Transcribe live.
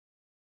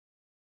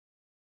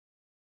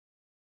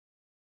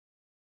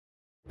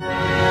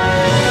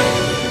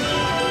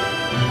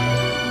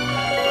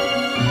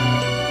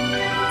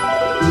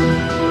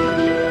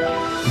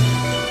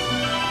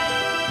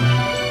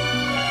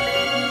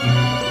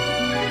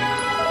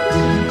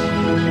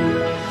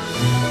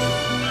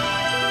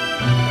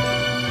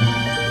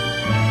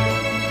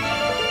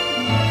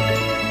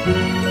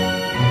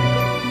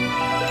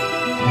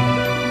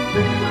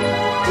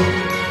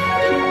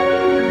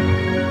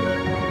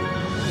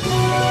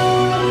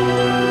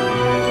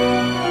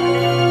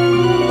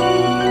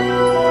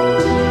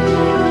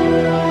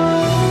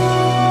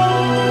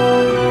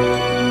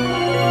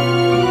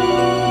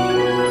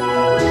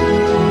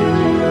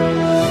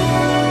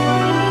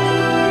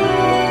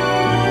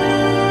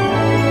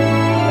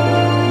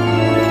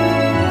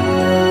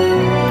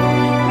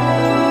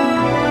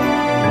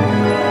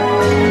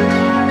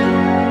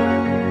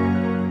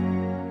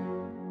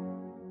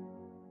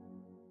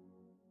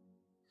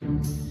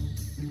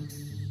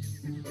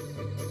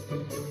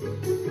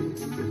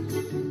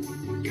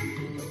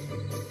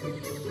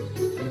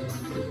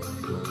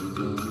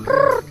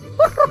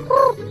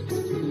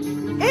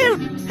Help!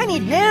 I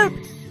need help!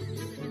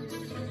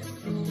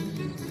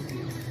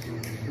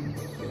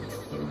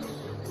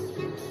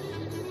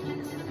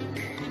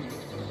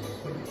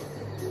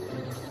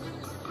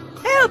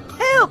 Help!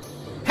 Help!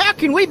 How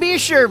can we be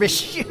of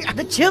service?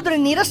 The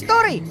children need a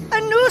story. A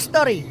new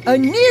story. A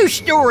new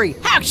story!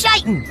 How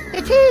exciting!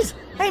 It is.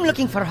 I'm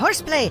looking for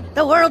Horseplay,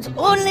 the world's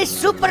only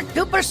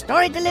super-duper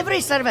story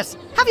delivery service.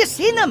 Have you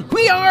seen them?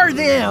 We are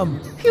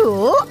them!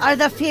 You are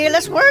the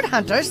fearless word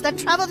hunters that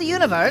travel the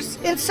universe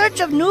in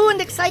search of new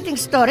and exciting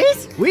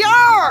stories? We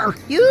are!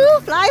 You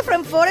fly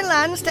from foreign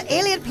lands to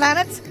alien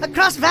planets,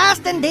 across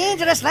vast and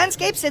dangerous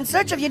landscapes in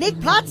search of unique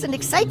plots and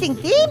exciting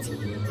themes?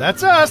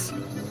 That's us.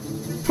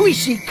 We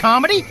seek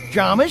comedy,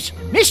 dramas,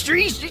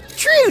 mysteries,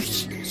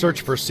 truths! Search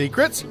for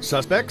secrets,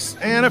 suspects,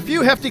 and a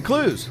few hefty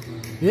clues.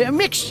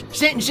 Mix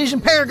sentences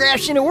and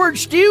paragraphs in a word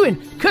stew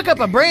and cook up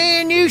a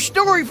brand new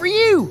story for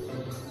you.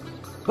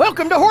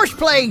 Welcome to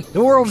Horseplay,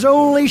 the world's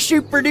only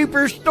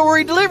super-duper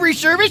story delivery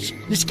service.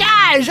 The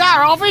sky is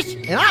our office,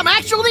 and I'm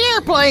Axel the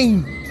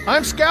airplane.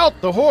 I'm Scout,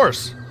 the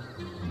horse.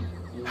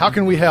 How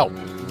can we help?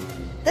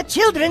 The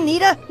children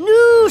need a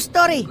new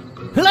story.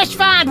 Let's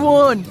find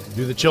one.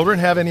 Do the children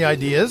have any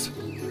ideas?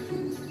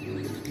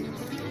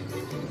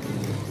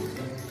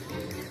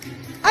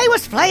 I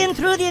was flying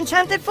through the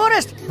enchanted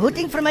forest,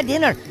 hooting for my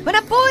dinner, when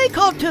a boy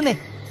called to me.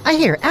 I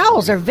hear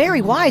owls are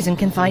very wise and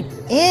can find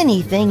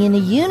anything in the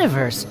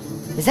universe.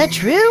 Is that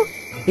true?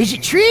 Is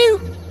it true?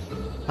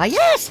 Why,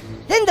 yes.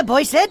 Then the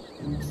boy said,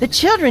 the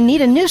children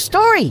need a new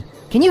story.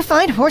 Can you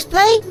find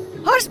Horseplay?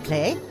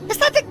 Horseplay? Is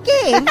that a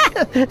game?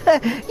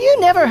 You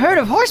never heard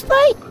of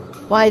Horseplay?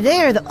 Why,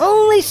 they're the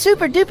only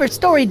super-duper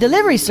story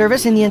delivery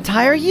service in the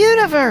entire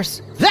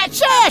universe.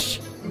 That's us!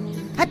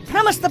 I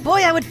promised the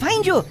boy I would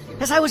find you.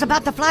 As I was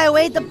about to fly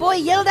away, the boy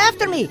yelled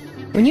after me.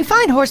 When you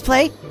find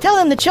Horseplay, tell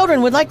them the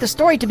children would like the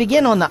story to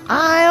begin on the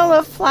Isle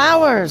of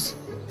Flowers.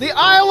 The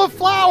Isle of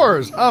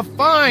Flowers! A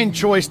fine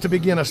choice to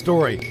begin a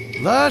story.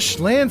 Lush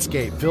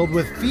landscape filled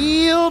with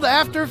field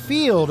after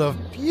field of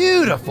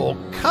beautiful,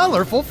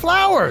 colorful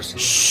flowers.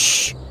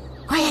 Shh!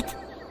 Quiet!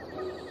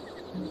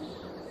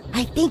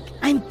 I think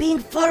I'm being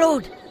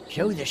followed.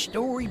 So the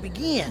story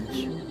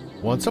begins.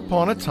 Once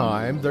upon a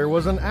time, there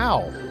was an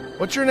owl.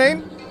 What's your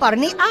name?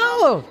 Barney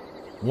Owl.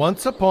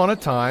 Once upon a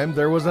time,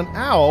 there was an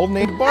owl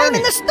named Barney. I'm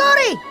in the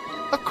story.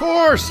 Of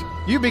course!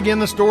 You begin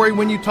the story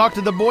when you talk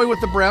to the boy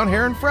with the brown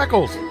hair and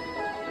freckles.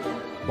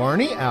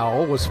 Barney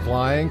Owl was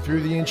flying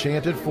through the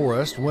enchanted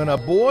forest when a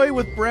boy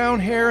with brown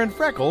hair and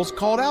freckles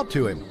called out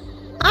to him.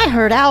 I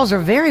heard owls are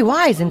very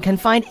wise and can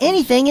find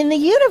anything in the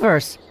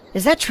universe.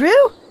 Is that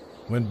true?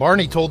 When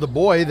Barney told the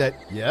boy that,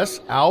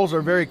 yes, owls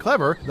are very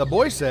clever, the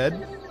boy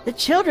said, the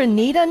children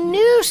need a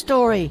new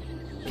story.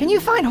 Can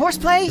you find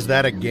Horseplay? Is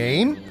that a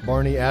game?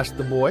 Barney asked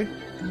the boy.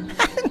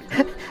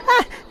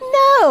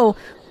 No!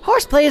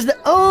 Horseplay is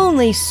the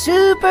only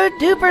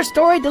super-duper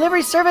story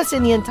delivery service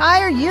in the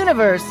entire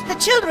universe. The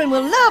children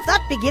will love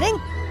that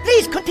beginning.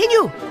 Please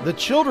continue. The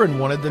children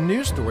wanted the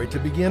new story to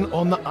begin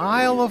on the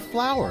Isle of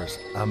Flowers,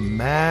 a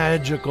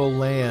magical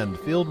land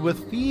filled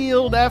with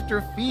field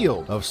after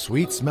field of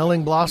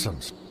sweet-smelling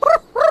blossoms.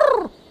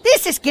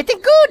 This is getting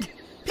good.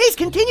 Please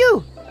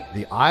continue.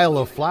 The Isle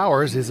of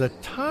Flowers is a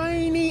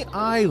tiny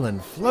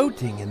island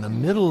floating in the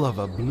middle of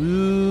a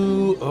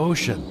blue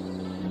ocean.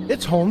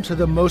 It's home to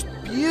the most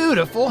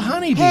beautiful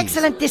honeybees.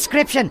 Excellent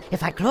description.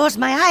 If I close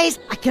my eyes,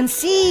 I can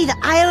see the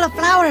Isle of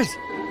Flowers.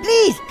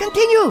 Please,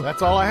 continue.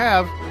 That's all I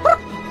have.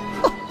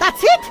 Oh,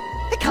 that's it?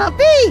 It can't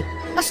be.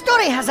 A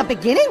story has a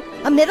beginning,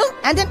 a middle,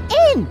 and an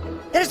end.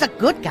 There's a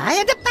good guy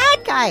and a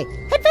bad guy.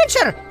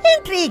 Adventure,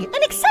 intrigue,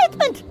 and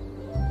excitement.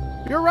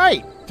 You're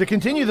right. To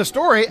continue the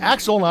story,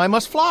 Axel and I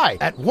must fly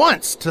at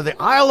once to the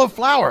Isle of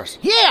Flowers.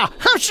 Yeah,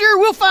 I'm sure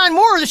we'll find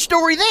more of the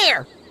story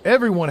there.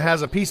 Everyone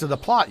has a piece of the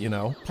plot, you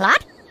know.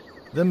 Plot?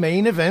 The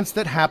main events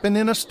that happen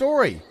in a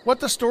story. What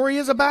the story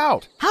is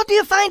about. How do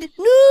you find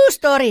new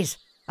stories?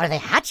 Are they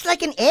hatched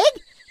like an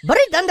egg?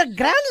 Buried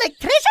underground like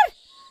treasure?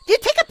 Do you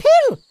take a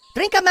pill?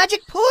 drink a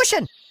magic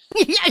potion.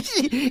 Yes,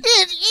 it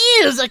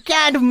is a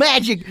kind of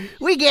magic.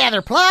 We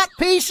gather plot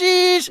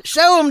pieces,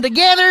 sew them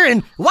together,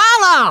 and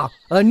voila!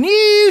 A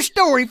new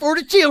story for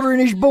the children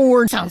is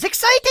born. Sounds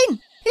exciting.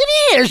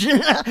 It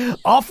is.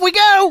 Off we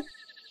go.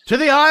 To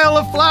the Isle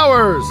of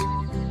Flowers.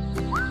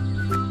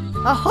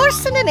 A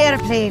horse and an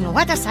airplane,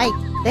 what a sight.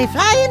 They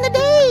fly in the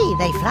day,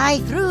 they fly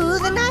through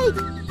the night.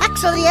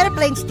 Axel the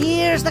airplane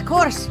steers the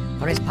course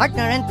for his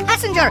partner and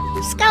passenger,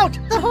 Scout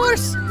the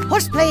horse.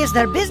 Horseplay is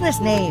their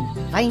business name.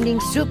 Finding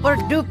super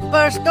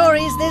duper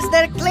stories is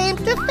their claim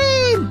to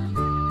fame.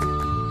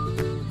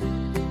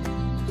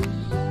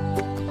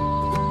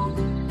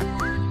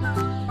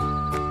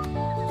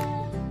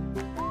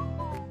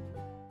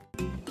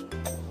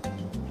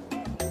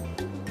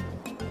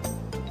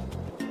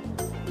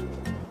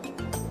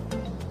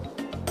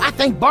 I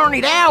think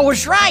Barney the Owl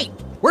was right.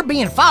 We're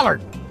being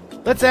followed.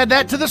 Let's add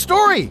that to the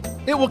story.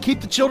 It will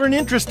keep the children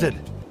interested.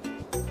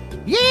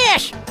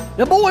 Yes,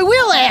 the boy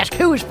will ask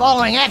who is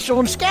following Axel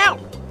and Scout.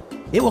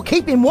 It will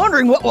keep him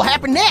wondering what will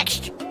happen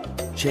next.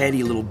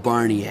 Chatty little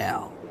Barney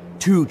Owl.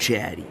 Too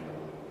chatty.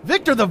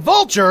 Victor the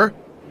Vulture?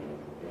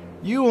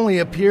 You only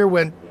appear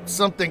when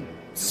something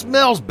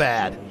smells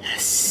bad.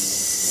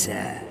 Yes,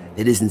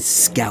 it isn't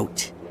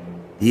Scout,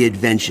 the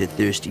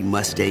adventure-thirsty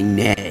Mustang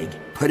nag,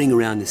 putting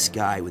around the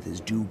sky with his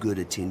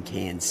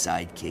do-good-a-tin-can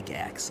sidekick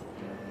Axel.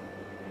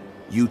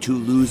 You two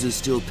losers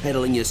still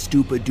peddling your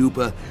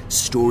stupid-duper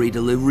story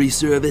delivery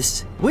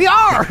service? We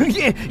are!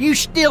 You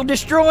still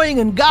destroying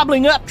and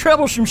gobbling up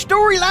troublesome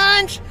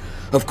storylines?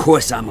 Of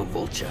course I'm a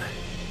vulture.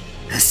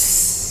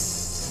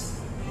 Hiss.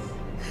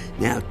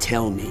 Now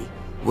tell me,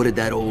 what did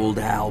that old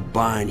owl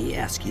Barney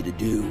ask you to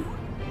do?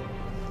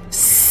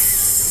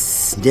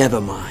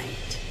 Never mind.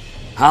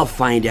 I'll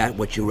find out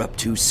what you're up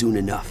to soon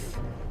enough.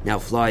 Now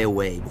fly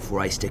away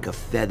before I stick a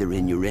feather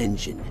in your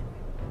engine.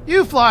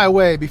 You fly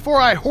away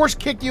before I horse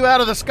kick you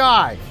out of the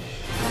sky.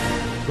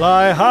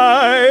 Fly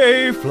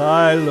high,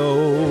 fly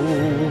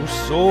low,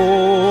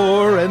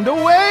 soar and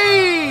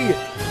away.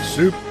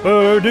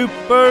 Super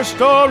duper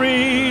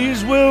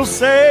stories will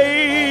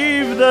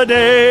save the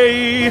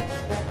day.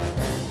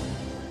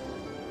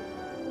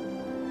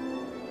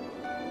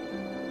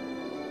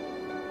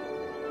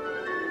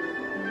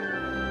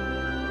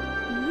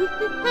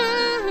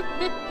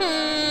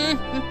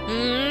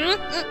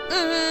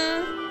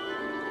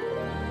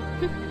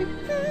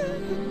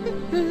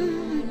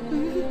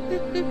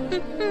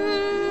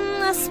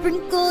 A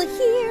sprinkle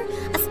here,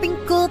 a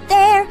sprinkle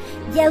there,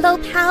 yellow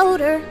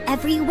powder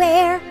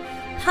everywhere.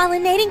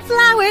 Pollinating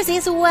flowers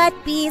is what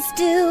bees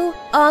do,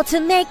 all to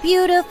make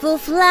beautiful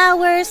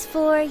flowers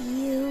for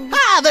you.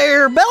 Hi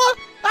there, Bella.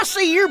 I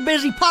see you're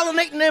busy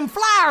pollinating them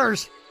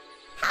flowers.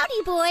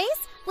 Howdy,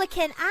 boys. What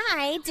can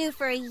I do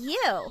for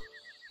you?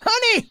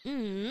 Honey!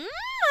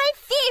 My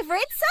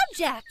favorite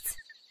subject.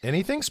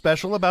 Anything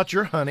special about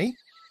your honey?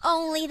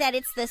 Only that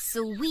it's the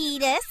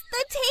sweetest,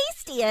 the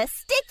tastiest,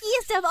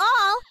 stickiest of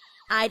all.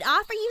 I'd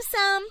offer you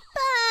some,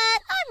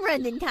 but I'm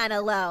running kind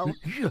of low.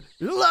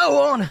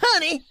 Low on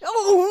honey?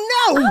 Oh,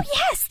 no! Oh,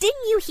 yes,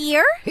 didn't you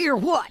hear? Hear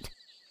what?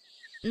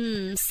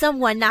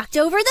 Someone knocked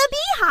over the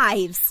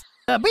beehives.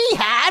 The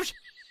beehives?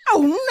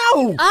 Oh,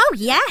 no! Oh,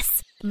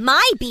 yes.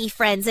 My bee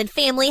friends and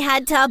family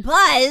had to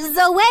buzz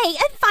away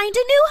and find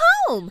a new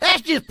home.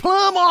 That's just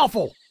plumb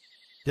awful.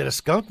 Did a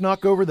skunk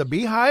knock over the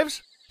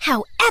beehives?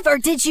 However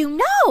did you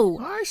know?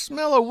 I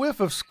smell a whiff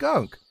of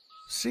skunk.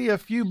 See a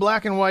few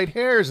black and white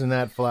hairs in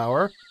that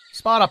flower.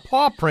 Spot a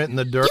paw print in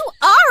the dirt. You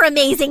are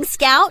amazing,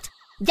 Scout.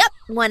 Yep,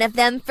 one of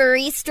them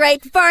furry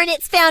striped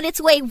varnets found its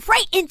way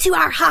right into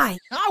our hive.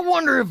 I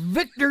wonder if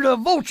Victor the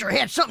Vulture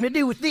had something to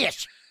do with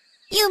this.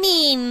 You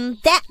mean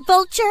that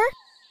vulture?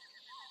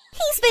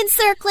 He's been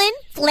circling,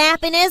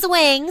 flapping his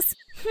wings.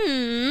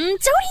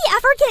 Don't he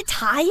ever get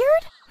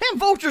tired? Them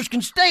vultures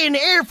can stay in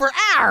the air for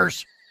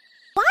hours.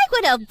 Why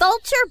would a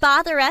vulture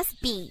bother us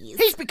bees?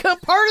 He's become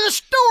part of the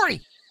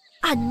story.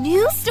 A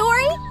new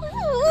story?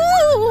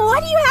 Ooh,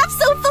 what do you have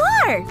so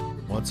far?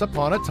 Once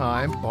upon a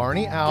time,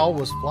 Barney Owl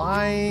was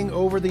flying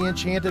over the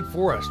enchanted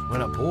forest when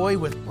a boy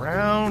with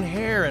brown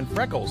hair and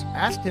freckles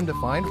asked him to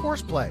find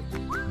horseplay.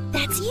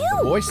 That's you.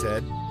 The boy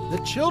said,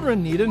 "The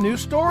children need a new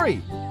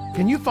story.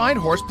 Can you find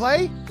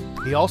horseplay?"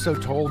 He also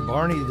told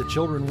Barney the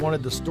children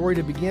wanted the story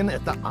to begin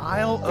at the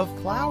Isle of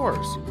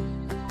Flowers.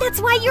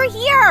 That's why you're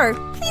here.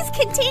 Please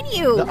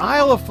continue. The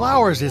Isle of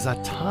Flowers is a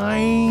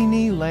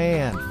tiny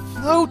land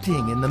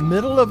floating in the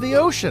middle of the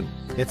ocean.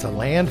 It's a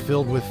land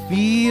filled with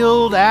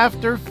field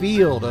after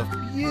field of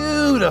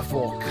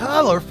beautiful,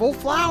 colorful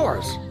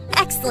flowers.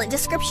 Excellent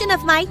description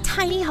of my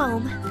tiny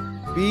home.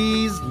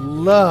 Bees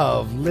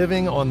love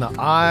living on the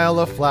Isle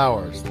of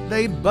Flowers.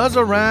 They buzz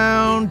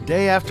around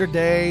day after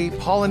day,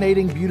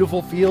 pollinating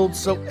beautiful fields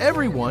so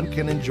everyone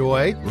can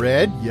enjoy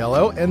red,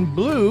 yellow, and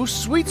blue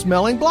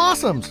sweet-smelling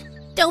blossoms.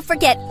 Don't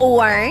forget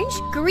orange,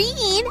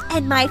 green,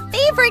 and my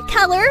favorite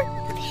color,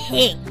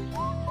 pink.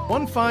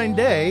 One fine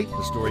day,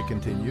 the story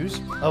continues,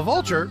 a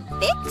vulture,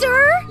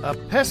 Victor! a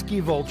pesky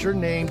vulture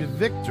named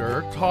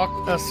Victor,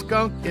 talked a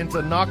skunk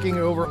into knocking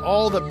over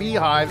all the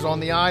beehives on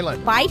the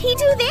island. Why'd he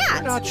do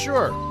that? Not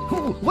sure.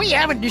 We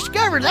haven't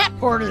discovered that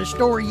part of the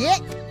story yet.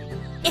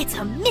 It's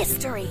a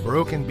mystery.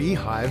 Broken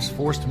beehives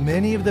forced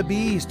many of the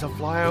bees to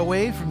fly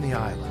away from the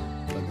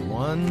island. But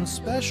one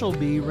special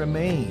bee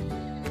remained,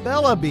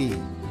 Bella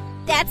Bee.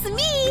 That's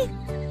me.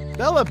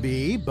 Bella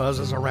Bee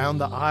buzzes around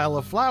the Isle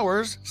of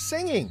Flowers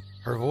singing,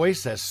 her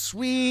voice as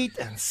sweet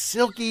and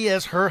silky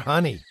as her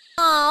honey.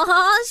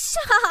 Aw,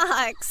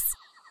 shucks.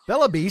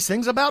 Bella Bee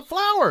sings about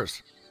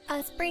flowers.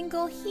 A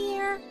sprinkle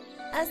here,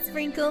 a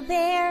sprinkle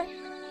there,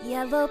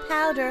 yellow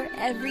powder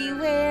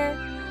everywhere.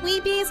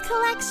 We bees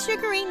collect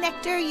sugary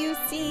nectar, you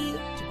see,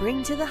 to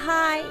bring to the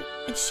hive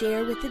and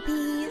share with the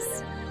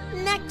bees.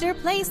 Nectar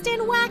placed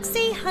in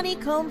waxy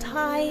honeycombed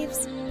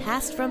hives,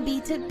 passed from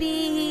bee to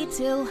bee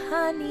till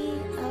honey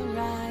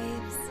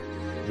arrives.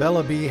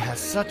 Bella Bee has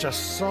such a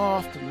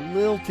soft,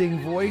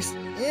 lilting voice,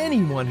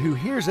 anyone who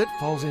hears it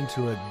falls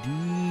into a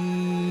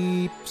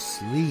deep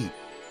sleep.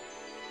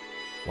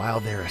 While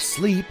they're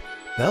asleep,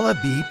 Bella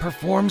Bee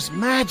performs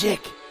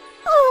magic.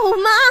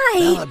 Oh my!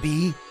 Bella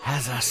Bee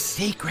has a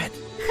secret.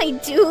 I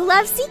do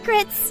love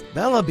secrets.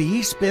 Bella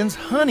Bee spins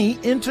honey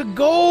into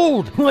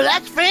gold. Well,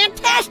 that's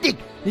fantastic.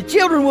 The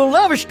children will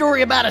love a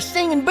story about a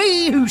singing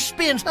bee who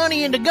spins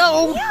honey into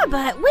gold. Yeah,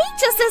 but wait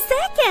just a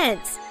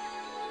second.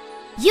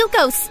 You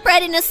go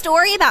spreading a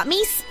story about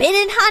me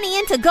spinning honey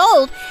into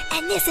gold,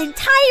 and this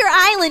entire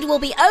island will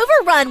be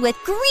overrun with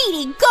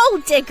greedy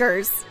gold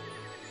diggers.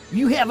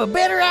 You have a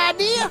better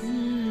idea?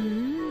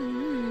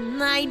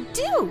 I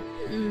do.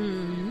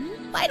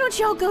 Why don't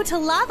y'all go to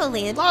Lava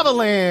Land? Lava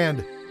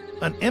Land!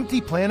 An empty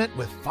planet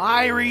with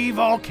fiery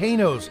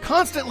volcanoes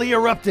constantly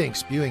erupting,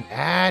 spewing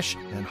ash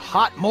and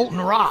hot molten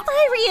rock.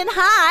 Fiery and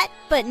hot,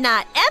 but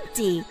not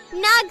empty.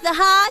 Nog the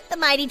Hog, the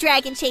mighty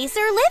dragon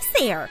chaser, lives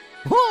there.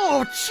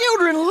 Oh,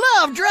 children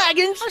love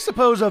dragons. I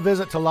suppose a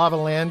visit to Lava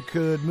Land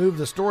could move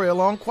the story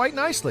along quite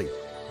nicely.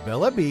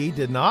 Bella Bee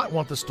did not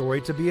want the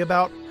story to be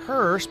about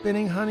her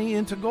spinning honey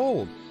into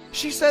gold.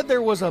 She said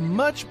there was a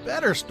much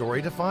better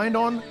story to find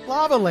on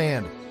Lava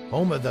Land,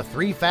 home of the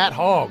 3 fat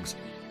hogs,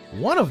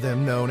 one of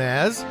them known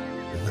as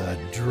the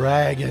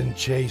Dragon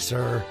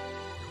Chaser.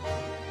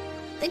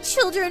 The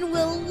children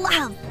will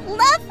love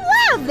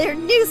their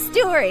new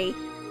story.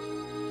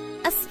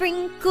 A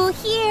sprinkle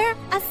here,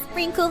 a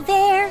sprinkle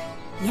there,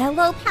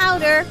 yellow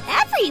powder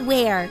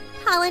everywhere.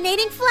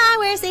 Pollinating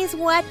flowers is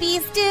what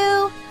bees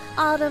do,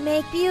 all to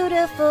make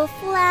beautiful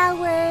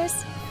flowers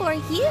for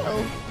you.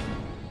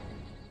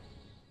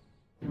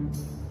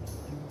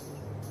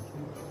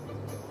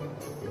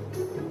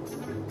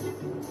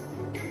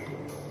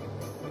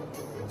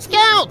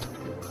 Scout!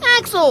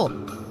 Axel!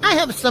 I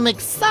have some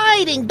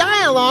exciting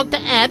dialogue to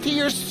add to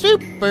your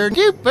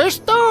super-duper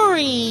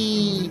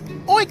story!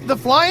 Oink the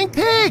flying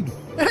pig.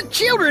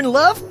 Children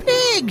love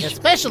pigs.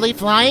 Especially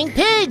flying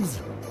pigs!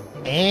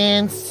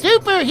 And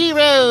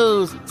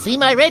superheroes! See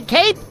my red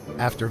cape?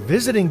 After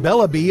visiting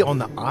Bella Bee on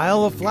the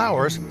Isle of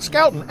Flowers,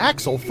 Scout and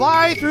Axel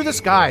fly through the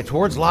sky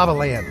towards Lava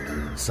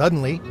Land.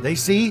 Suddenly, they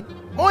see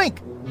Oink,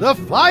 the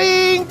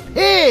flying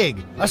pig,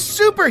 a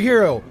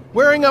superhero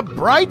wearing a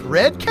bright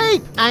red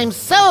cape. I'm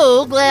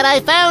so glad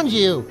I found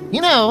you. You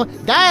know,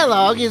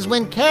 dialogue is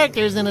when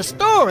characters in a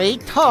story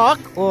talk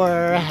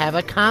or have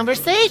a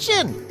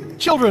conversation.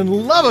 Children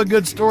love a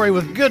good story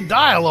with good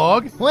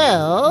dialogue.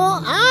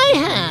 Well, I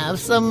have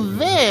some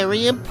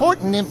very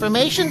important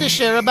information to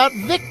share about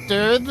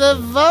Victor the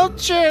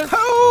Vulture.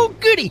 Oh,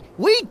 goody.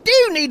 We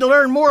do need to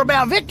learn more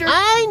about Victor.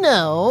 I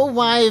know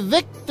why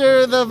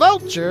Victor the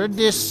Vulture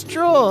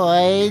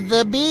destroyed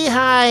the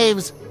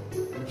beehives.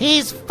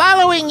 He's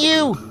following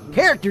you.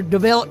 Character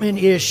development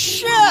is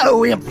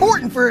so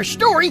important for a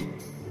story.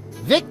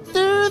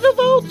 Victor the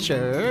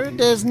Vulture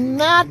does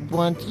not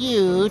want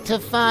you to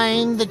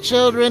find the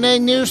children a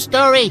new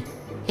story.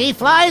 He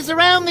flies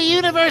around the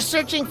universe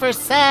searching for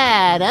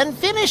sad,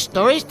 unfinished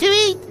stories to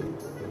eat.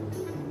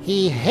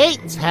 He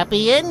hates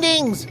happy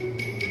endings.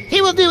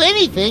 He will do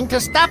anything to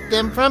stop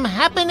them from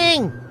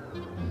happening.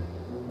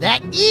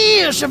 That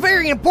is a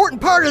very important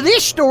part of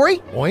this story.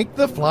 Oink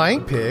the Flying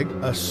Pig,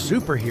 a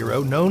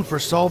superhero known for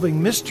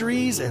solving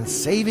mysteries and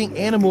saving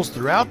animals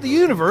throughout the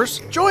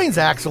universe, joins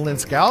Axel and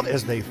Scout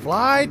as they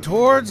fly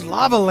towards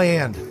Lava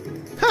Land.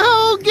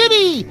 Oh,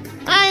 goody!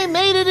 I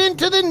made it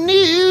into the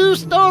new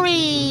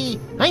story!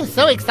 I'm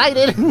so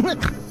excited!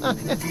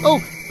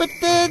 But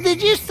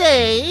did you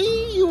say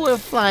you were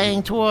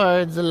flying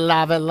towards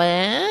Lava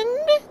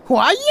Land?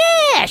 Why,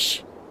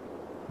 yes.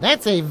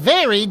 That's a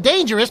very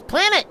dangerous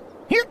planet.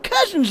 Your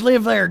cousins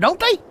live there, don't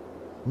they?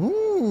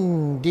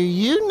 Do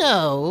you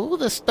know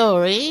the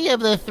story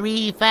of the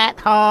 3 fat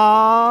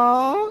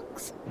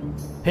hogs?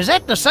 Is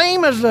that the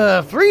same as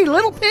the 3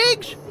 little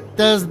pigs?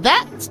 Does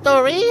that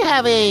story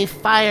have a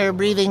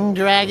fire-breathing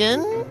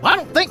dragon? I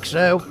don't think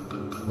so.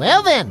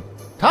 Well then,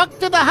 talk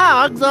to the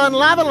hogs on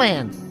Lava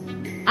Land.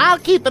 I'll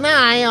keep an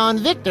eye on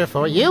Victor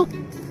for you.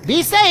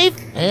 Be safe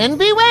and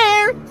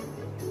beware!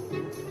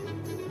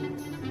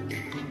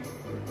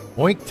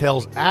 Oink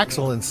tells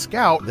Axel and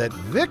Scout that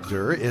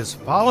Victor is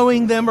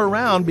following them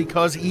around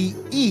because he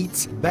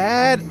eats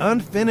bad,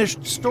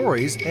 unfinished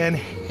stories and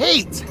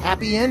hates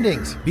happy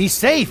endings. Be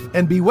safe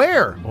and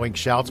beware, Oink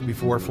shouts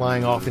before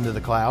flying off into the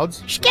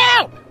clouds.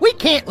 Scout, we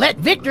can't let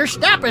Victor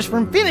stop us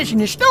from finishing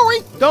the story.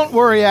 Don't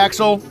worry,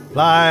 Axel.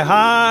 Fly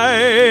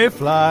high,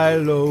 fly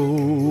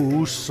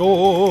low,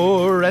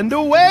 soar and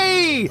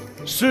away.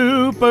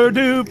 Super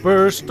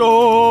duper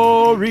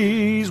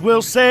stories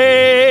will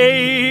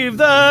save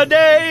the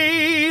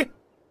day.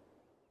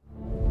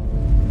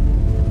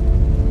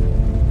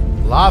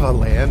 Lava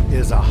Land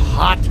is a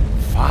hot,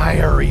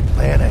 fiery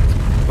planet.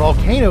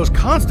 Volcanoes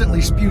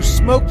constantly spew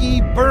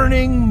smoky,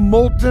 burning,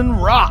 molten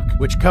rock,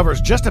 which covers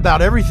just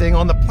about everything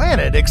on the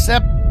planet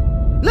except...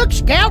 Look,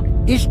 Scout,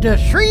 it's the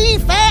 3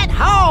 fat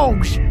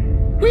hogs.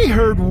 We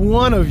heard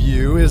one of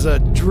you is a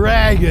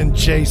dragon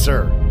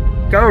chaser.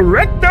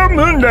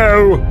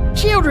 Correctamundo!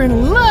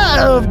 Children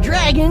love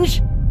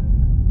dragons.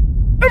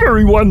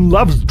 Everyone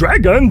loves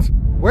dragons.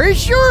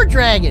 Where's your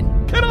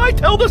dragon? Can I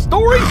tell the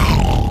story?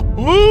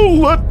 Oh,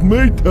 let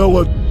me tell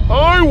it.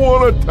 I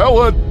want to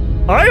tell it.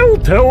 I'll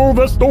tell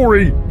the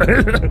story.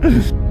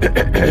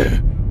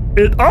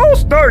 It all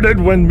started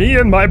when me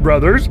and my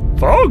brothers,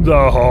 Fog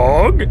the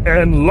Hog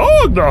and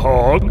Log the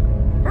Hog,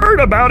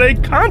 heard about a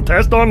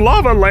contest on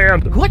Lava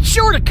Land. What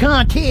sort of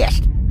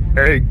contest?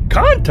 A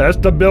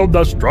contest to build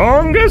the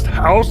strongest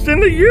house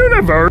in the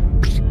universe.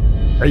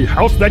 A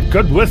house that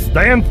could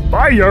withstand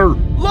fire,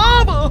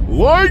 lava,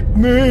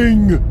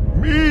 lightning,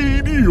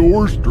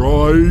 meteor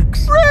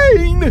strikes,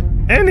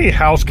 rain. Any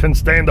house can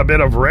stand a bit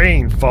of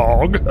rain,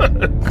 Fog.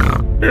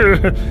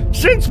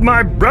 Since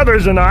my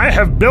brothers and I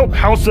have built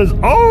houses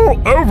all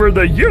over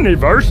the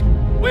universe,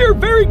 we're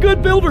very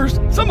good builders.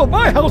 Some of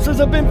my houses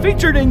have been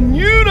featured in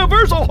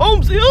Universal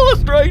Homes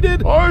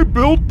Illustrated. I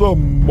built the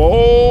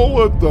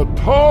mall at the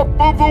top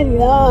of the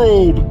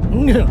world.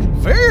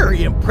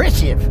 Very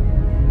impressive.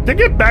 To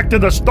get back to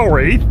the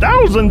story,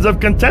 thousands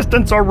of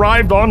contestants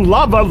arrived on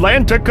Lava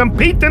Land to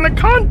compete in the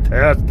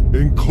contest.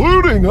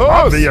 Including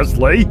us.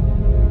 Obviously.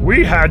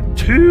 We had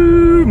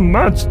 2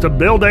 months to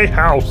build a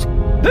house.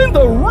 Then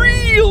the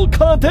real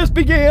contest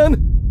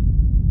began.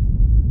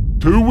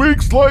 2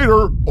 weeks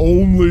later,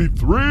 only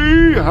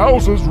 3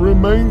 houses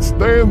remain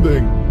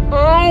standing.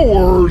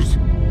 Ours!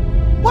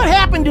 What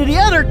happened to the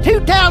other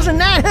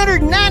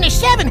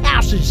 2,997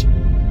 houses?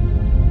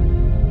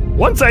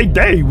 Once a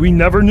day, we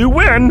never knew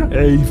when,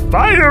 a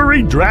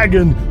fiery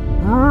dragon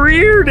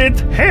reared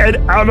its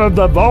head out of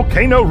the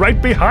volcano right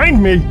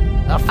behind me.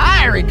 A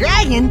fiery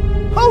dragon?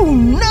 Oh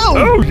no!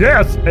 Oh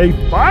yes, a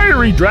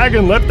fiery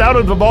dragon leapt out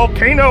of the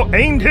volcano,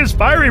 aimed his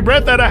fiery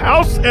breath at a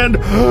house, and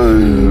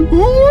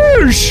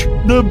whoosh!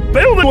 The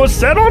building was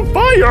set on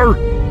fire.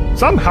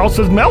 Some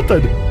houses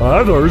melted,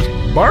 others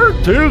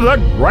burnt to the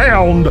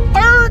ground.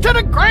 Burned to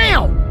the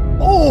ground!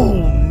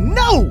 Oh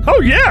no!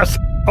 Oh yes,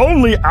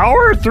 only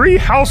our 3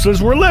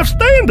 houses were left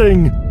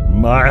standing.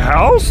 My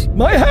house,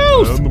 my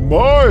house, and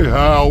my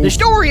house. The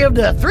story of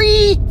the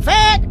 3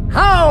 fat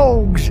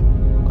hogs.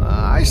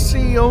 I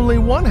see only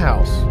one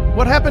house.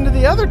 What happened to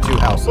the other 2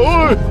 houses?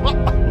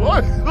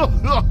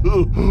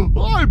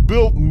 I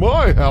built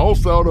my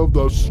house out of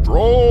the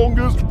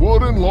strongest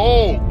wooden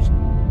logs.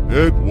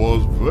 It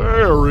was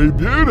very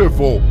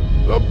beautiful.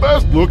 The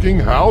best looking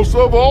house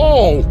of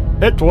all.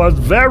 It was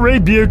very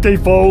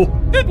beautiful.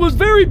 It was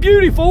very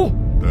beautiful.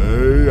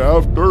 Day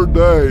after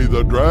day,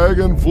 the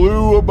dragon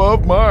flew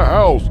above my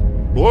house,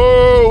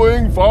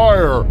 blowing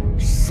fire,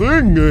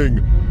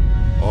 singing,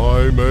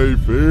 I'm a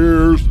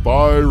fierce,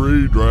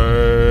 fiery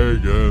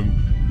dragon.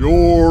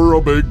 You're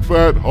a big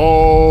fat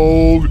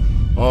hog.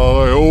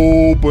 I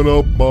open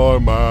up my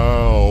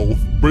mouth,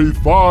 breathe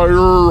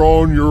fire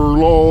on your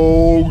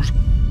logs.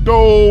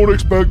 Don't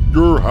expect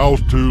your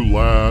house to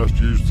last,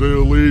 you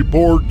silly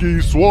porky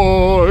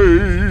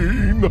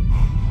swine.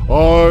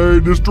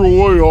 I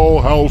destroy all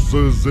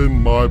houses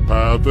in my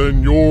path,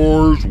 and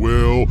yours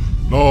will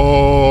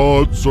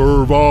not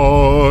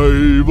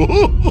survive.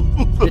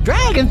 The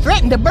dragon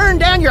threatened to burn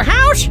down your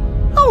house?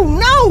 Oh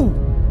no!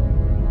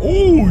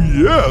 Oh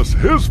yes,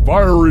 his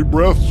fiery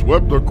breath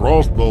swept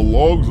across the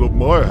logs of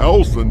my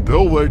house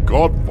until they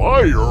caught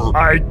fire.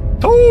 I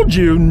told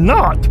you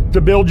not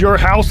to build your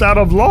house out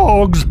of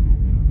logs.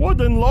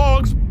 Wooden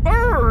logs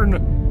burn.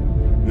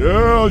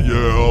 Yeah.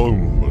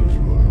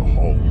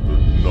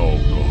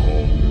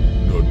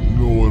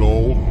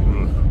 Know-it-all.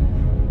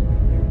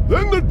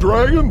 Then the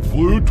dragon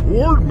flew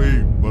toward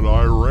me, but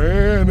I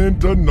ran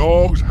into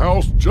Nog's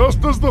house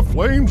just as the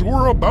flames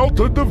were about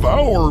to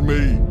devour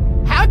me.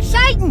 How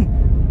exciting!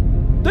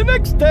 The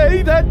next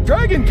day, that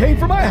dragon came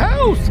for my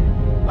house.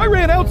 I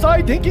ran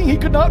outside thinking he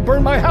could not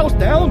burn my house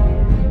down.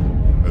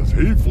 As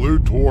he flew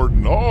toward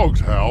Nog's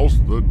house,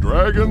 the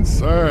dragon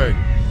sang,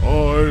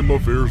 I'm a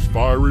fierce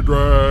fiery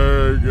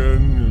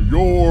dragon,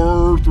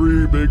 you're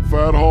 3 big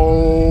fat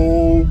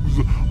hogs.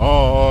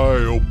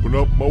 I open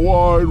up my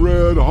wide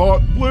red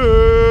hot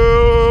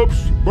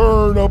lips,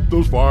 burn up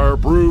those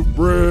fireproof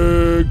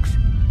bricks.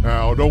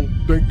 Now don't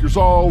think your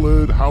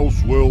solid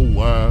house will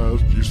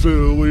last, you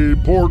silly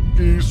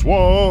porky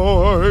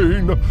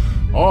swine.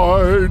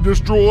 I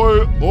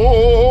destroy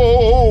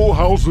all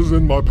houses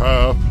in my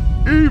path,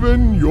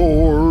 even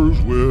yours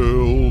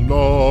will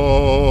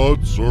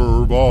not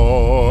survive.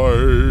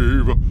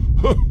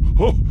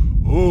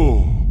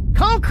 Oh.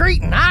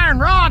 Concrete and iron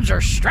rods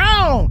are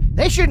strong.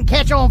 They shouldn't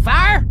catch on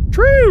fire.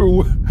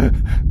 True.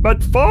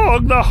 But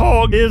Fog the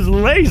Hog is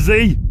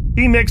lazy.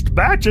 He mixed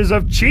batches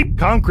of cheap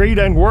concrete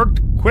and worked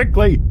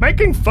quickly,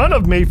 making fun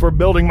of me for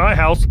building my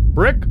house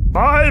brick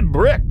by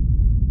brick.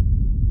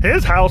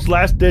 His house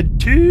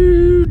lasted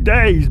 2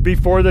 days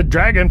before the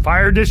dragon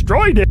fire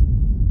destroyed it.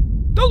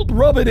 Don't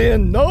rub it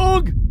in,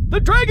 Nog.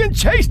 The dragon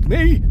chased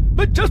me,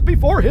 but just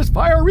before his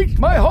fire reached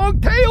my hog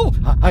tail,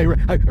 I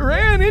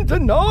ran into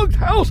Nog's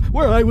house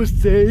where I was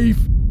safe.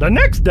 The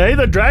next day,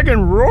 the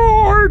dragon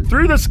roared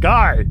through the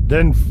sky,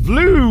 then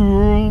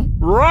flew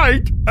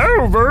right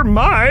over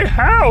my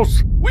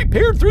house. We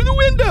peered through the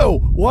window,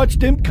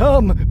 watched him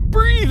come,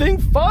 breathing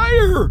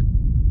fire.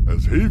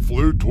 As he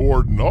flew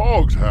toward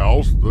Nog's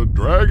house, the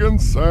dragon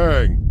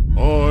sang,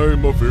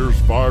 I'm a fierce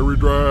fiery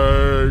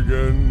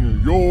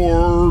dragon,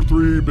 you're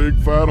 3 big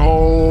fat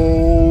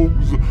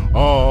hogs.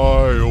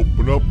 I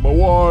open up my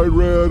wide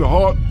red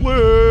hot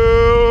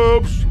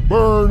lips,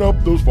 burn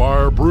up those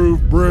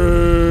fireproof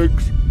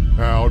bricks.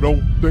 Now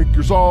don't think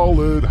your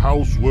solid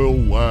house will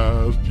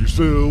last, you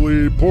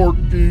silly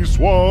porky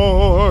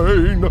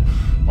swine.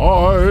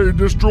 I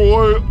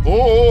destroy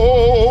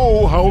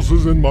all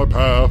houses in my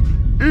path,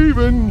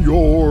 even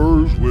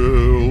yours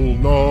will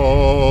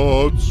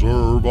not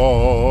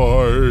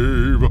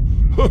survive.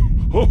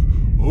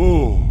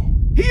 Oh.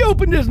 He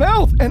opened his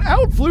mouth and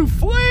out flew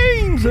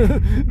flames.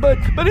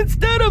 But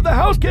instead of the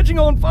house catching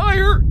on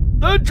fire,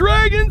 the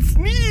dragon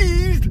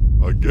sneezed.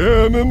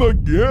 Again and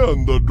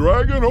again, the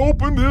dragon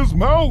opened his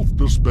mouth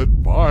to spit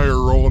fire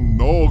on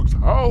Nog's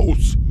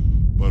house.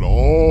 But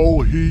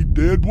all he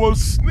did was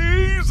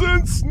sneeze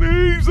and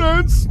sneeze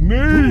and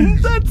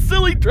sneeze. That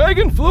silly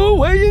dragon flew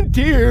away in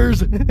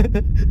tears.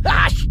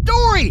 A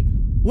story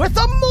with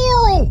a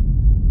moral.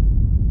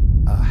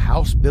 A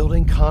house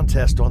building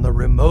contest on the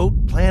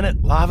remote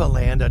planet Lava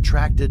Land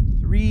attracted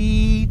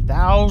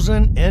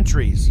 3,000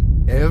 entries.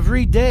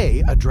 Every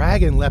day, a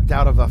dragon leapt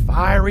out of a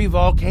fiery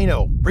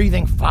volcano,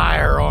 breathing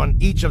fire on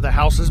each of the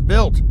houses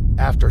built.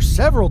 After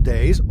several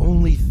days,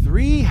 only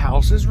 3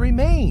 houses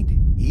remained,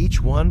 each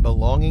one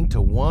belonging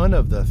to one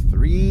of the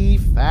 3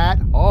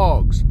 fat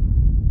hogs.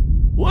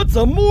 What's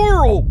a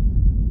moral?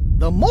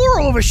 The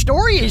moral of a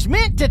story is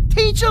meant to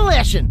teach a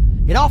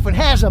lesson. It often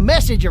has a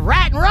message of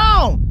right and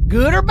wrong,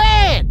 good or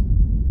bad.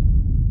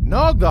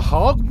 Nog the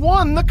Hog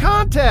won the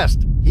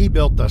contest. He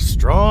built the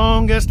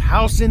strongest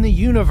house in the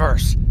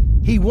universe.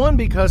 He won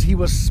because he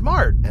was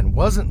smart and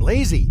wasn't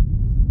lazy.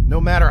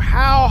 No matter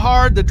how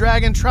hard the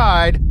dragon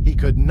tried, he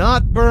could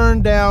not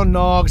burn down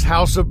Nog's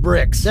house of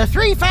bricks. The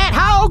 3 fat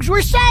hogs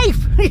were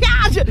safe.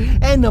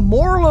 And the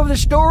moral of the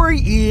story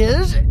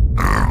is...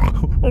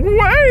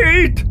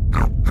 Wait!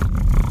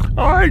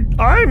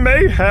 I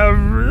may have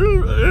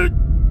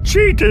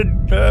cheated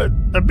a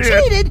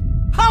bit. Cheated?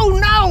 Oh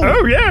no!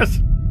 Oh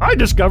yes! I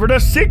discovered a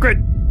secret.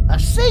 A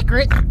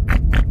secret?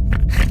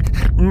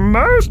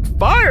 Most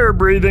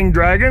fire-breathing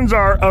dragons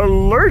are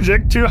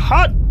allergic to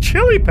hot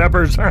chili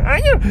peppers.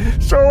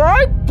 So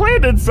I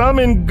planted some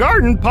in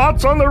garden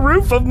pots on the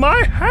roof of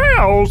my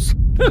house.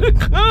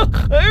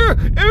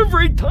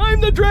 Every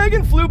time the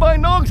dragon flew by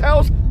Nog's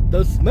house,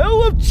 the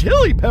smell of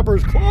chili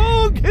peppers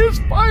clogged his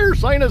fire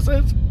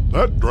sinuses.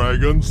 That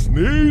dragon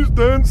sneezed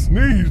and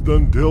sneezed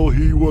until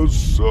he was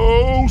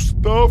so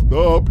stuffed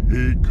up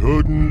he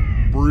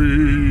couldn't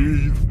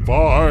breathe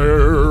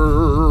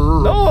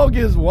fire. Nog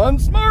is one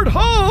smart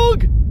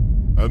hog.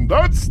 And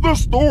that's the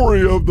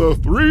story of the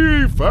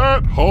 3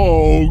 fat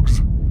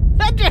hogs.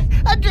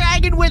 A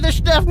dragon with a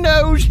stuffed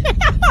nose.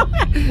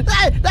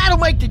 That'll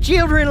make the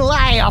children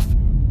laugh.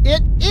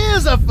 It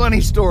is a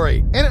funny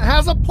story, and it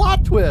has a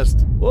plot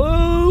twist.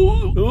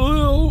 What's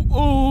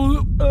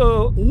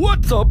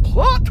a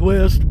plot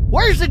twist?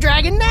 Where's the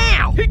dragon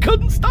now? He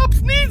couldn't stop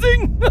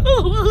sneezing.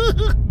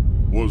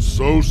 Was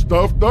so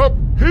stuffed up,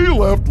 he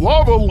left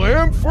Lava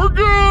Land for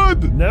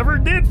good. Never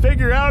did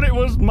figure out it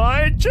was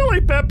my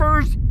chili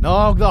peppers.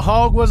 Nog the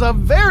Hog was a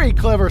very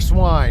clever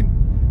swine.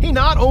 He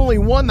not only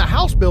won the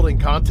house building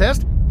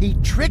contest, he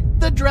tricked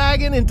the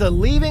dragon into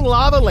leaving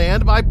Lava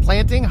Land by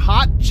planting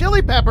hot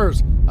chili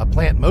peppers, a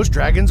plant most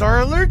dragons are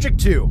allergic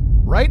to,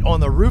 right on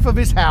the roof of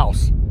his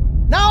house.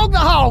 Nog the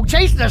Hog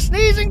chased the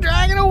sneezing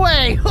dragon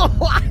away.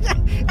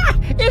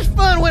 It's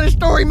fun when a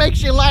story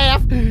makes you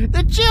laugh.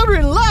 The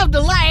children love to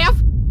laugh.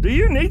 Do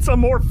you need some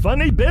more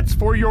funny bits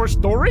for your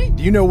story?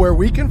 Do you know where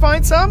we can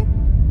find some?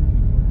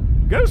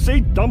 Go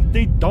see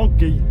Dumpty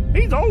Donkey.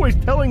 He's always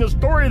telling a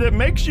story that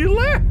makes you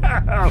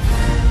laugh.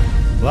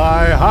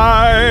 Fly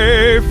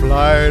high,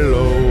 fly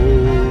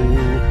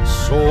low,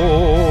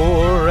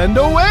 soar and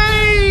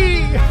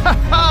away!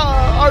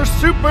 Our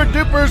super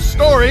duper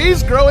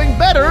stories growing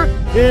better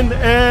in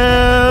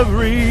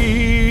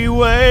every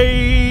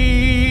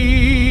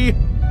way.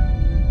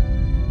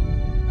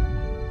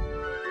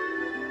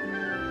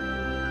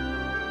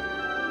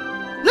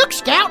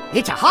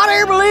 It's a hot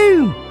air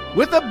balloon.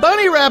 with a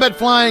bunny rabbit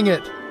flying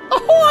it.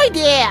 Ahoy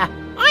there!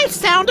 I'm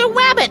Sounder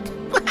Rabbit.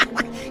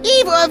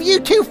 Either of you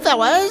two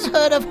fellas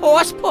heard of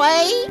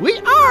horseplay? We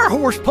are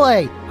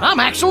horseplay. I'm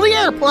Axel the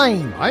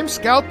airplane. I'm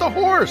Scout the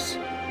horse.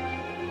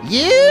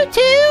 You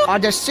two are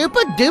the super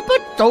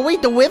duper story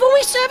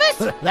delivery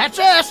service? That's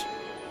us.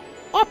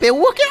 I've been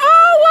looking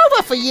all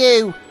over for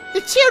you.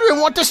 The children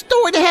want the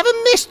story to have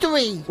a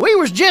mystery. We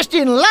was just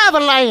in Lava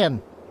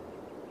Land.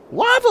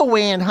 Lava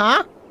Land,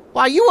 huh?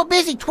 While you were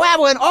busy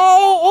traveling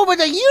all over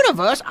the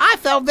universe, I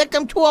fell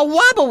victim to a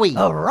robbery.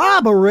 A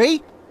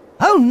robbery?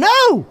 Oh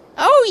no!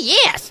 Oh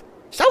yes!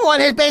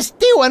 Someone has been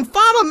stealing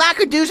Farmer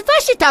McAdoo's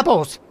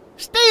vegetables.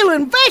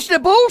 Stealing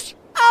vegetables?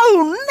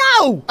 Oh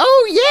no!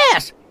 Oh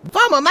yes!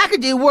 Farmer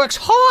McAdoo works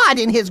hard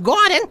in his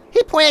garden.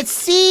 He plants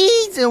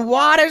seeds and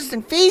waters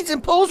and feeds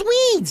and pulls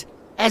weeds.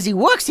 As he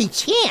works, he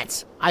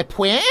chants. I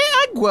plant it,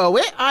 I grow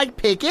it, I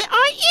pick it,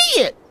 I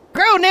eat it.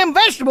 Growing them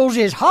vegetables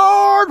is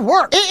hard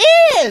work.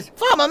 It is!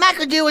 Farmer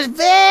McAdoo is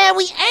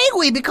very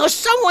angry because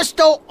someone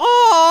stole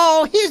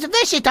all his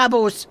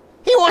vegetables.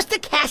 He wants to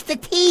catch the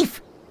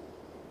thief.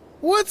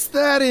 What's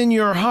that in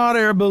your hot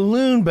air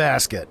balloon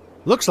basket?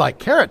 Looks like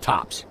carrot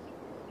tops.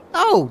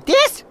 Oh,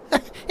 this?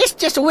 It's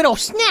just a little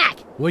snack.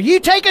 Will you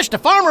take us to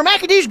Farmer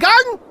McAdoo's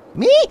garden?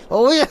 Me?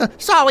 Oh, yeah,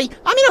 sorry,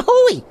 I'm in a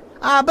hurry.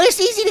 But it's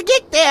easy to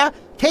get there.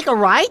 Take a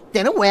right,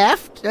 then a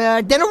left,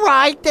 then a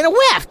right, then a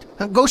left.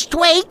 Go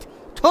straight,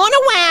 turn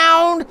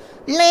around,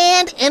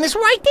 land, and it's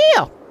right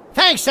there.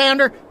 Thanks,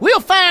 Sounder.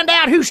 We'll find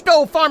out who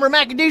stole Farmer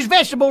McAdoo's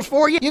vegetables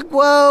for you. You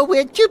grow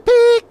it, you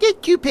pick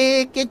it, you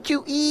pick it,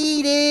 you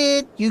eat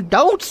it. You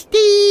don't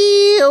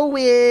steal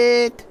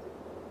it.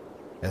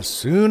 As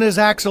soon as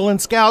Axel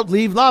and Scout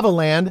leave Lava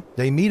Land,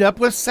 they meet up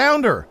with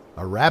Sounder,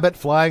 a rabbit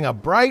flying a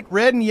bright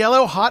red and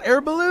yellow hot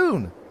air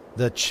balloon.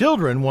 The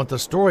children want the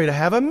story to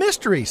have a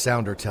mystery,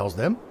 Sounder tells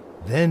them,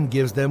 then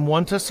gives them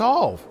one to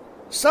solve.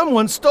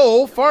 Someone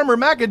stole Farmer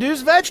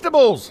McAdoo's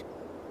vegetables.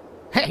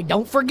 Hey,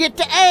 don't forget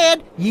to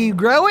add, you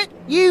grow it,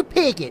 you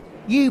pick it.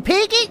 You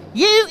pick it,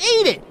 you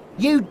eat it.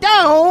 You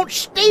don't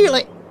steal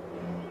it.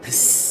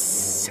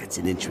 That's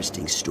an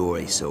interesting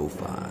story so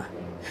far.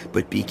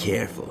 But be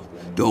careful.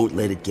 Don't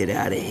let it get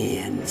out of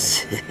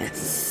hands.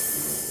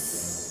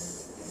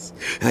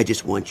 I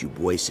just want you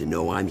boys to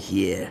know I'm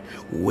here,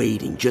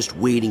 waiting, just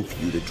waiting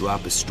for you to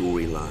drop a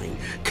storyline,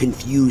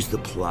 confuse the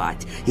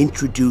plot,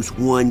 introduce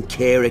one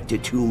character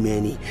too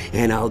many,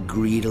 and I'll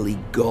greedily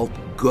gulp,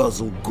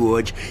 guzzle,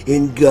 gorge,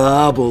 and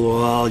gobble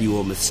all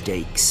your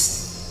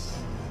mistakes.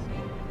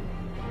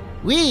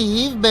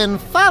 We've been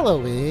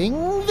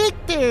following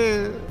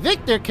Victor.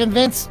 Victor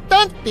convinced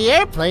Stunt the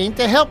airplane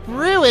to help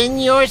ruin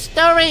your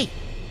story.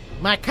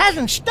 My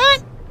cousin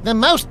Stunt? The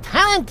most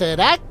talented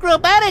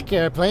acrobatic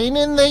airplane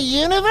in the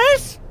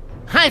universe?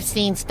 I've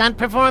seen Stunt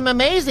perform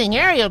amazing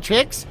aerial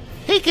tricks.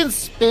 He can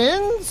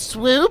spin,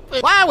 swoop,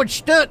 and... Why would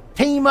Stunt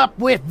team up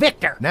with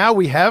Victor? Now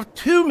we have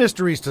two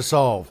mysteries to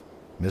solve.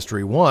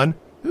 Mystery 1,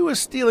 who is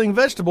stealing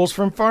vegetables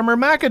from Farmer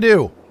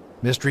McAdoo?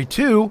 Mystery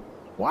 2,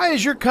 why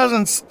is your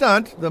cousin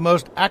Stunt, the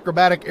most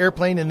acrobatic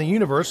airplane in the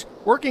universe,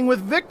 working with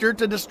Victor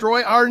to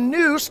destroy our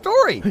new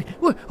story?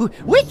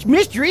 Which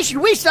mystery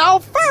should we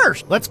solve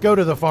first? Let's go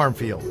to the farm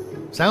field.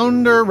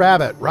 Sounder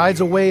Rabbit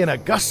rides away in a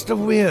gust of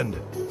wind.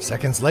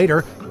 Seconds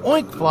later,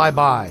 Oink fly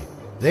by.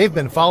 They've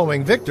been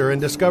following Victor and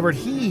discovered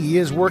he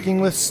is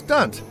working with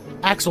Stunt,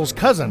 Axel's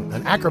cousin,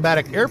 an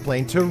acrobatic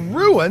airplane, to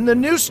ruin the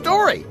new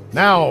story.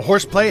 Now,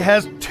 Horseplay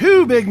has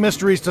two big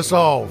mysteries to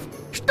solve.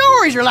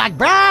 Stories are like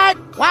bright,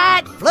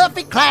 white,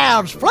 fluffy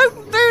clouds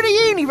floating through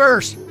the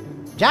universe.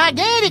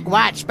 Gigantic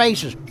white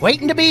spaces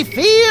waiting to be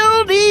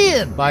filled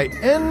in by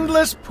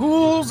endless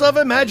pools of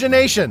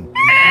imagination.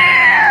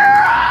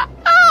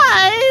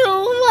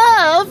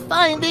 I love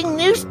finding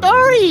new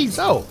stories.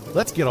 So,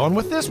 let's get on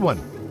with this one.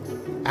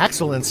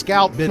 Axel and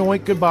Scout bid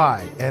Oink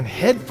goodbye and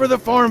head for the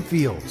farm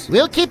fields.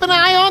 We'll keep an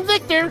eye on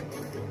Victor.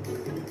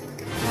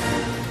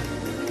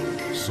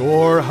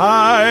 Soar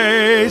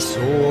high,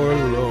 soar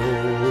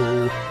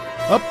low.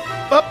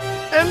 Up,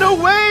 and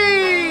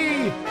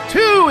away!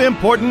 Two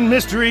important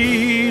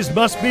mysteries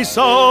must be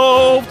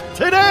solved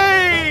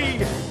today!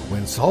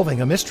 When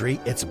solving a mystery,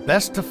 it's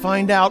best to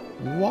find out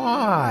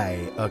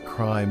why a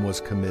crime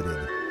was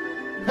committed.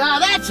 Now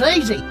that's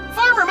easy.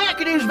 Farmer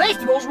McAdoo's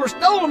vegetables were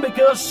stolen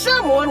because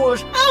someone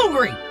was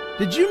hungry.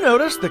 Did you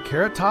notice the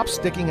carrot top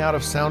sticking out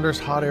of Sounder's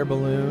hot air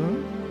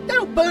balloon?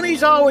 Don't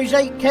bunnies always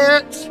eat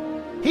carrots?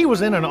 He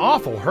was in an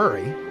awful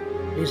hurry.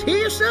 Is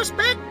he a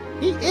suspect?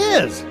 He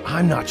is.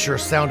 I'm not sure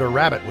Sounder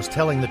Rabbit was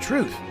telling the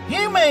truth.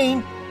 You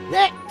mean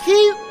that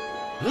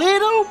cute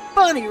little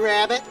bunny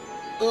rabbit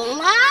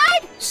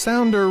lied?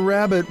 Sounder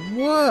Rabbit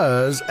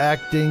was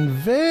acting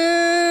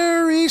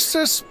very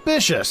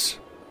suspicious.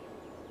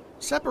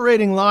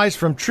 Separating lies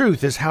from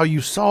truth is how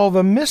you solve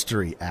a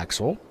mystery,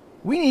 Axel.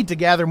 We need to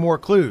gather more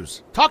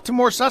clues. Talk to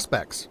more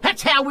suspects.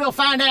 That's how we'll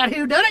find out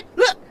who done it.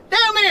 Look,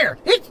 down there.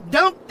 It's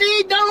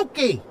Dumpty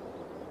Donkey.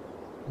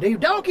 Do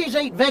donkeys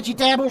eat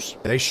vegetables?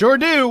 They sure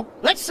do.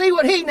 Let's see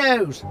what he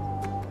knows.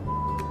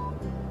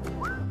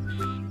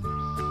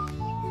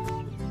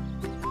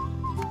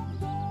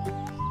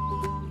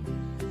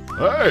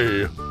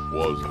 Hey,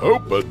 was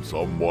hoping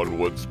someone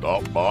would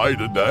stop by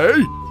today.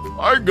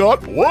 I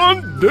got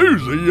one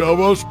doozy of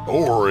a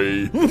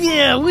story.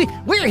 Yeah,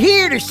 we're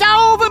here to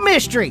solve a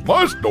mystery.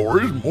 My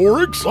story's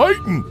more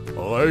exciting.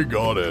 I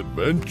got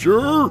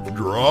adventure,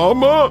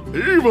 drama,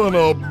 even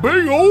a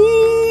big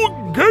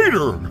old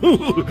gator.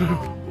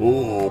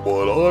 Oh,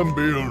 but I'm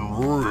being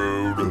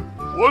rude.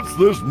 What's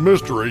this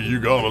mystery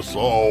you gotta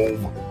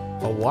solve?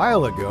 A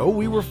while ago,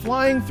 we were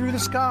flying through the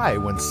sky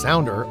when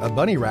Sounder, a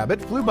bunny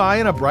rabbit, flew by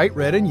in a bright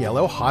red and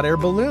yellow hot air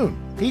balloon.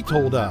 He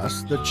told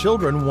us the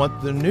children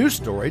want the new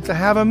story to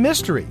have a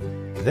mystery.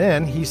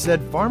 Then he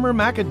said Farmer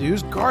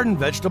McAdoo's garden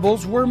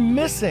vegetables were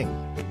missing.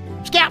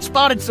 Scout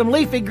spotted some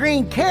leafy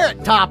green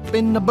carrot top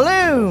in the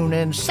balloon,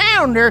 and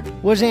Sounder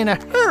was in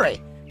a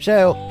hurry,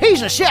 so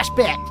he's a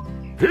suspect.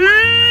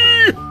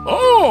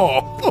 Hee-haw!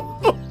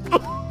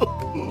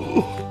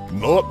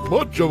 Not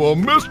much of a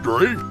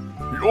mystery.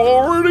 You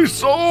already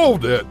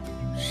solved it.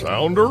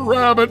 Sounder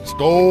Rabbit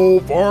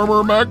stole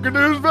Farmer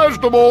McAdoo's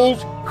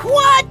vegetables.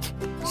 What?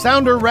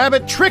 Sounder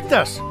Rabbit tricked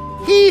us.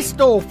 He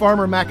stole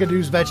Farmer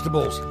McAdoo's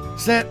vegetables,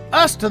 sent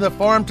us to the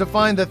farm to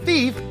find the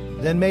thief,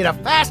 then made a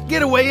fast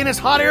getaway in his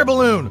hot air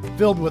balloon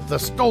filled with the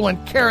stolen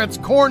carrots,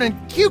 corn,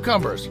 and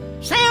cucumbers.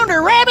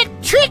 Sounder Rabbit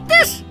tricked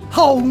us?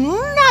 Oh,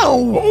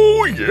 no!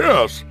 Oh,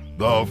 yes.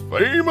 The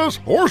famous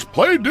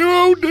horseplay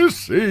duo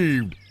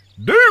deceived.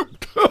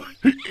 Duped. Oh!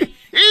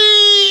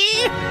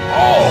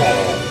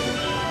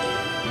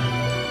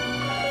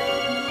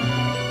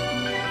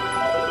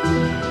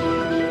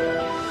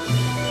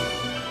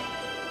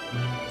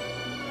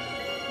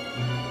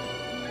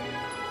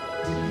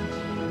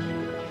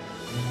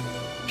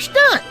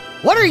 Stunt,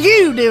 what are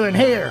you doing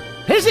here?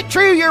 Is it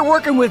true you're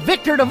working with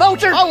Victor the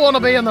Vulture? I want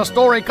to be in the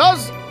story,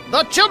 cuz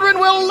the children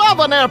will love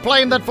an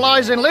airplane that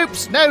flies in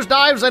loops,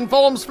 nosedives, and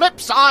forms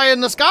flips high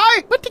in the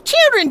sky. But the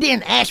children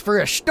didn't ask for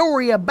a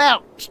story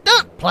about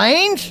stunt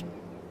planes.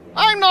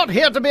 I'm not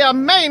here to be a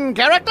main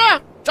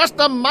character, just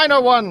a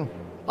minor one.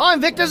 I'm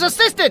Victor's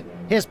assistant,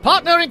 his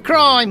partner in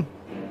crime.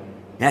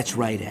 That's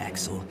right,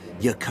 Axel.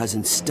 Your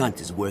cousin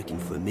Stunt is working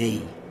for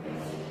me.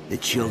 The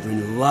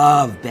children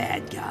love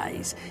bad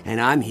guys, and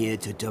I'm here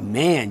to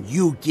demand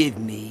you give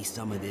me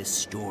some of this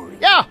story.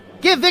 Yeah,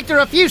 give Victor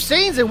a few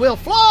scenes and we'll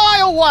fly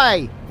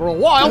away for a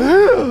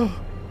while.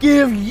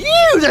 Give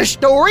you the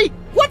story?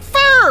 What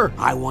for?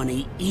 I want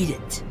to eat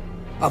it.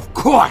 Of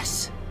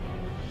course!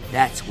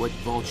 That's what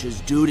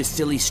vultures do to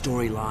silly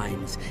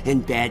storylines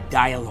and bad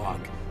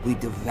dialogue. We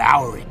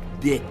devour it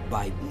bit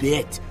by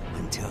bit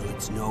until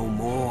it's no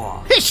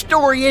more. This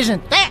story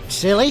isn't that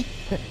silly,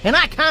 and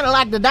I kind of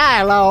like the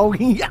dialogue.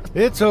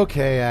 It's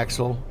okay,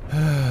 Axel.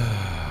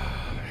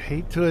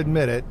 Hate to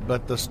admit it,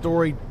 but the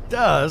story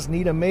does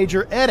need a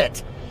major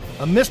edit.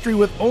 A mystery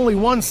with only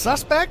one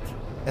suspect,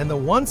 and the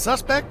one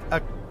suspect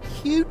a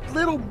cute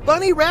little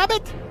bunny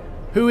rabbit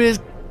who is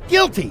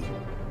guilty.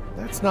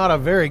 That's not a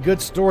very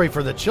good story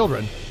for the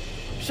children.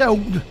 So,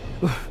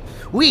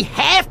 we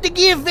have to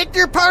give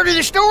Victor part of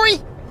the story?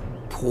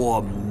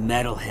 Poor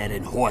metalhead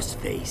and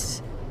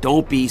horseface.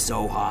 Don't be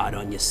so hard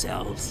on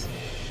yourselves.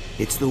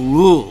 It's the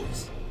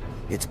rules.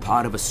 It's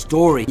part of a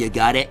story you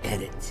gotta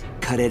edit.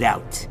 Cut it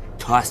out,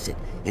 toss it,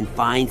 and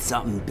find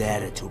something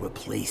better to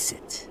replace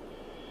it.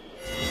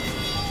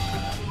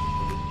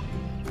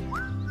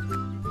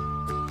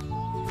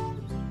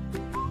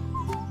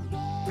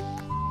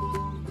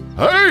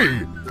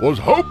 Hey, was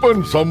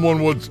hoping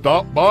someone would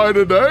stop by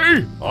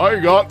today. I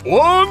got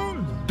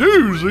one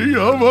doozy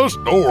of a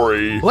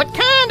story. What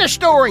kind of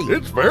story?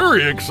 It's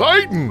very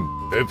exciting.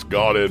 It's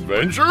got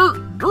adventure,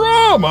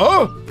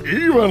 drama,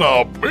 even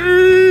a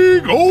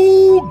big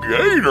old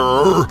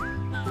gator.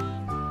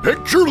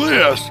 Picture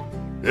this.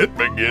 It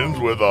begins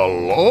with a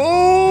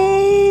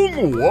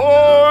long,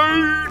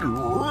 wide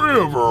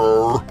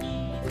river.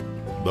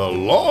 The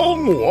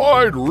long,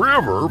 wide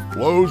river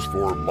flows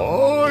for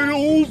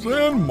miles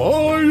and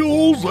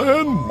miles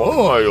and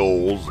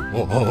miles.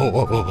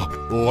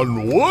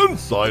 On one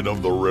side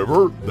of the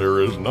river, there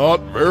is not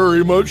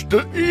very much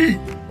to eat.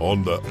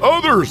 On the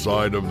other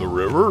side of the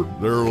river,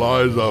 there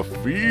lies a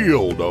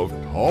field of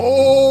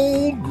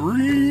tall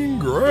green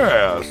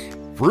grass,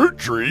 fruit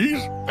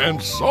trees, and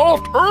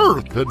soft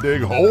earth to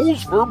dig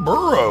holes for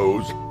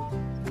burrows.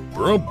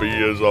 Grumpy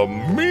is a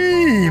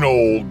mean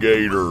old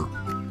gator.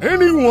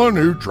 Anyone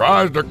who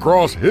tries to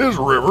cross his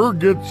river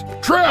gets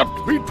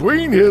trapped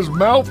between his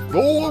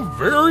mouthful of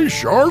very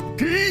sharp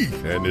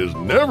teeth and is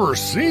never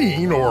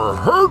seen or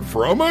heard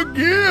from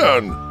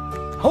again.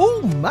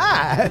 Oh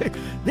my,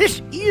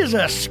 this is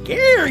a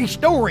scary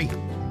story.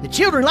 The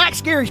children like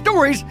scary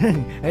stories,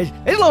 as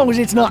long as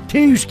it's not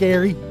too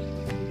scary.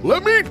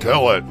 Let me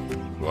tell it.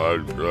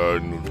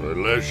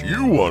 Unless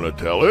you want to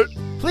tell it.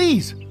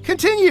 Please,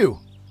 continue.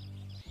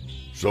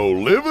 So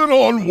living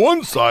on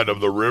one side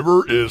of the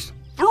river is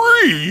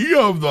 3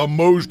 of the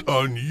most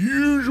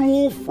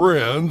unusual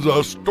friends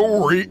a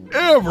story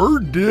ever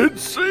did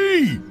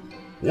see.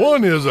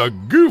 One is a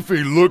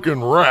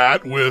goofy-looking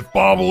rat with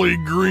bobbly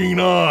green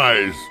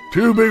eyes,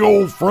 2 big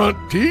old front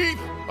teeth,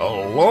 a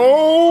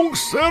long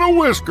set of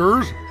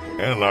whiskers,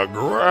 and a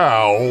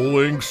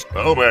growling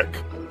stomach.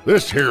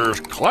 This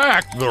here's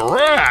Clack the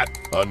Rat,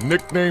 a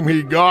nickname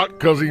he got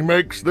 'cause he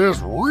makes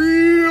this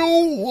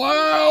real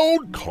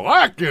loud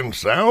clacking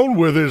sound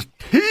with his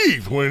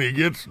teeth when he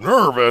gets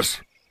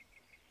nervous.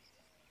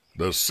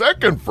 The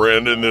second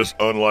friend in this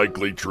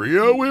unlikely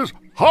trio is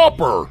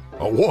Hopper,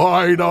 a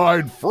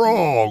wide-eyed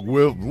frog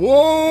with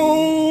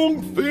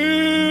long,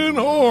 thin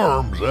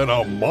arms and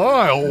a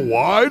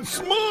mile-wide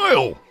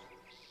smile.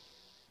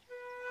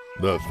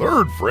 The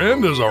third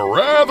friend is a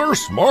rather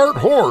smart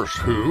horse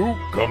who,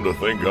 come to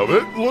think of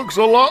it, looks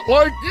a lot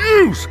like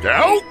you,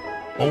 Scout,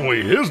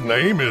 only his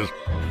name is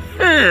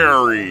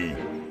Harry.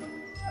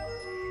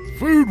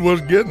 Food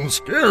was getting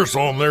scarce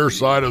on their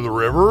side of the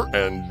river,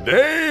 and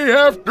day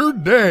after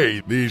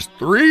day, these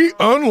three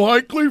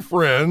unlikely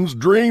friends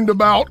dreamed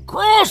about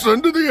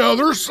crossing to the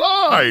other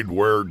side,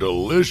 where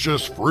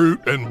delicious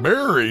fruit and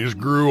berries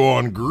grew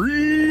on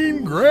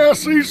green,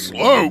 grassy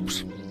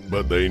slopes.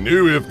 But they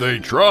knew if they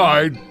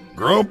tried,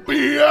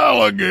 Grumpy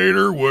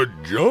Alligator would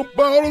jump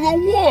out of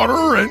the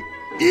water and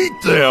eat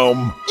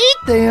them.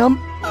 Eat them?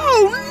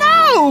 Oh,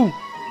 no!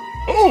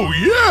 Oh,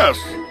 yes!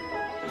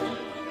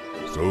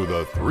 So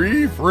the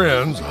three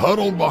friends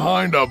huddled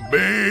behind a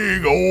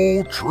big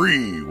old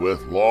tree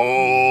with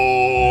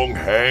long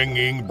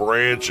hanging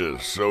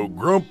branches so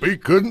Grumpy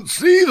couldn't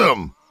see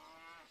them.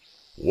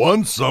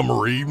 One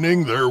summer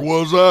evening there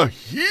was a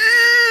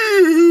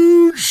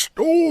huge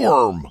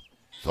storm.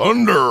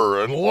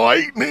 Thunder and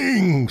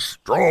lightning,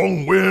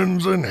 strong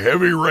winds and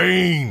heavy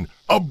rain.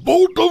 A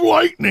bolt of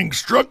lightning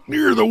struck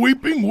near the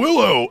weeping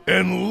willow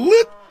and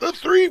lit the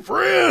three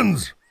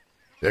friends.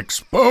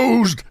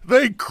 Exposed,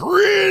 they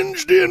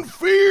cringed in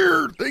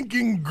fear,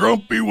 thinking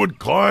Grumpy would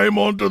climb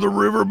onto the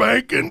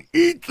riverbank and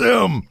eat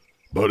them.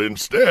 But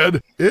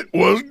instead, it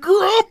was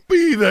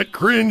Grumpy that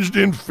cringed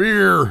in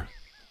fear.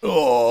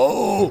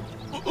 Oh,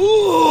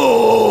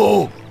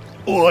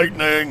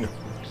 lightning,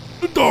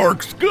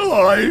 dark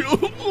sky,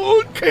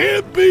 it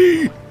can't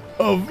be.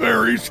 A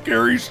very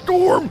scary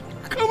storm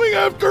coming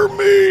after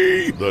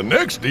me. The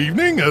next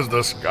evening, as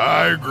the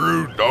sky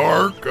grew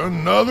dark,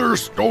 another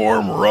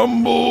storm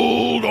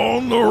rumbled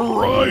on the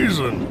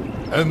horizon,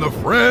 and the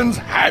friends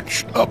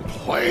hatched a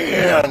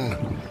plan.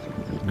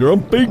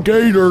 Grumpy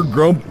Gator,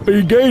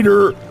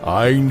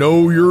 I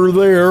know you're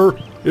there.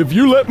 If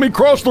you let me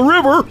cross the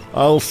river,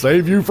 I'll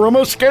save you from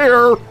a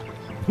scare.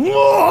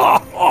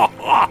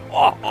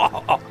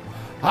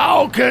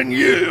 How can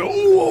you,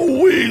 a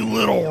wee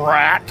little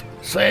rat,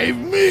 save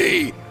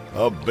me?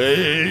 A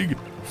big,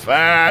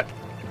 fat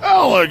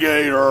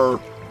alligator.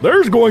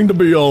 There's going to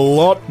be a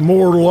lot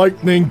more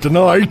lightning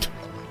tonight.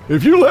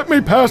 If you let me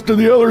pass to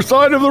the other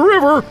side of the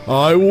river,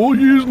 I will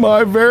use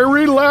my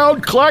very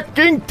loud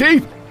clacking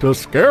teeth to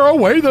scare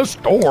away the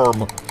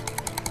storm.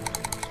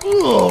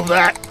 Oh,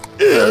 that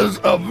is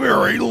a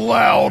very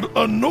loud,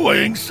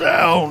 annoying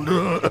sound.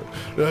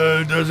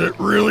 Does it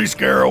really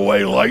scare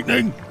away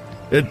lightning?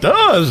 It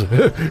does.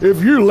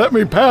 If you let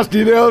me pass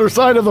to the other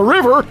side of the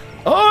river,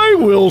 I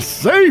will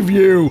save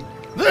you.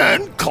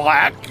 Then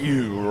clack,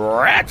 you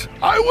rat.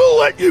 I will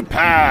let you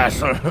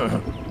pass.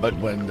 But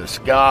when the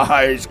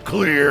sky's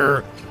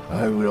clear,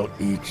 I will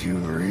eat you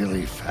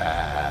really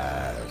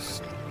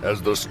fast.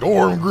 As the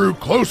storm grew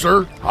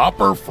closer,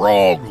 Hopper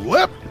Frog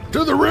leapt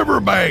to the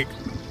riverbank.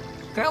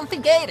 Grumpy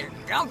Gator,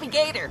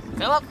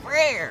 come up for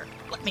air.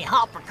 Let me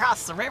hop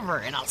across the river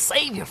and I'll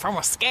save you from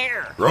a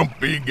scare.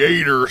 Grumpy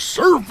Gator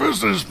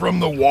surfaces from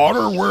the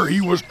water where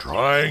he was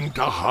trying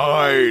to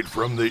hide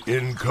from the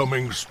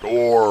incoming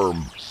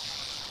storm.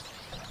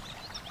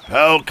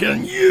 How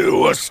can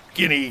you, a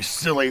skinny,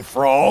 silly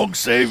frog,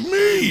 save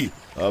me,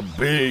 a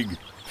big,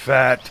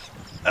 fat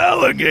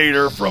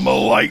alligator from a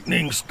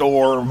lightning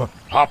storm?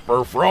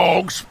 Hopper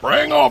Frog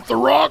sprang off the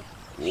rock,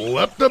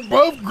 leapt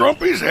above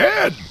Grumpy's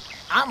head.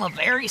 I'm a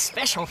very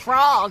special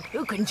frog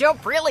who can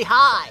jump really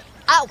high.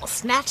 I will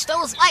snatch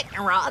those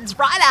lightning rods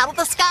right out of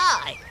the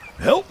sky.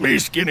 Help me,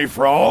 Skinny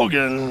Frog,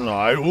 and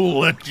I will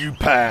let you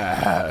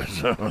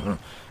pass.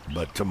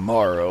 But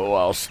tomorrow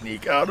I'll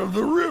sneak out of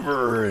the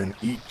river and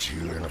eat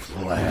you in a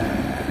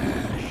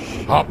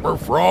flash. Hopper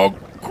Frog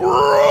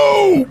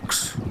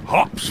croaks,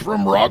 hops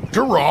from rock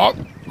to rock,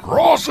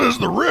 crosses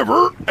the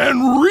river,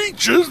 and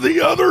reaches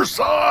the other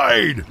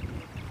side.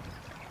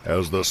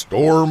 As the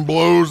storm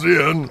blows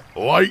in,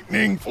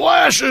 lightning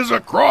flashes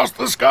across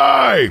the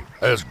sky.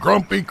 As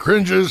Grumpy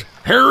cringes,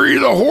 Harry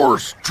the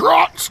horse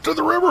trots to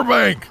the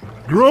riverbank.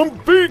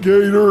 Grumpy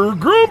Gator,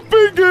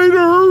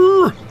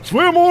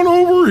 swim on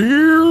over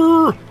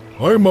here.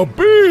 I'm a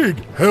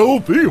big,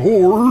 healthy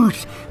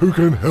horse who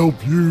can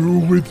help you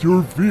with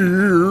your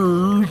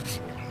fears.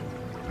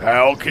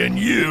 How can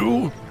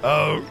you,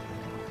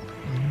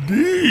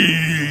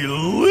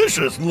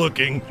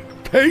 delicious-looking,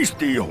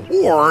 tasty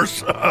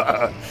horse,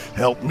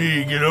 help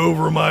me get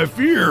over my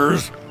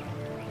fears?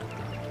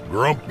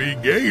 Grumpy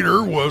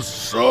Gator was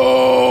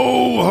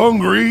so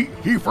hungry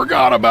he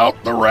forgot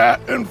about the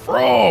rat and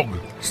frog,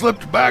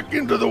 slipped back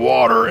into the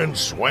water and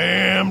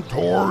swam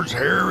towards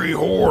Hairy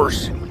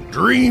Horse.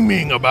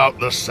 dreaming about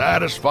the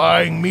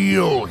satisfying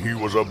meal he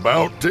was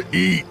about to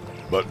eat.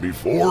 But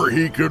before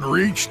he could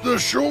reach the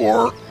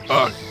shore,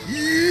 a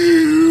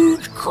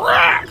huge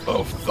crack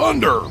of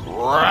thunder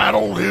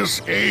rattled his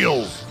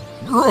scales.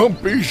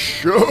 Grumpy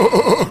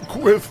shook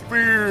with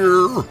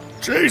fear.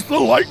 Chase the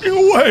lightning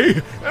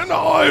away, and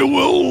I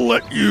will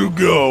let you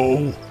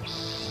go.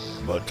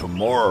 But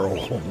tomorrow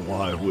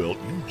I will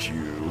eat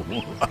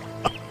you.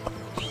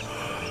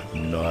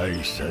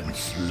 Nice and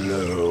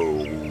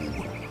slow.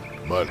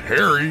 But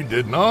Harry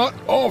did not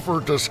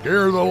offer to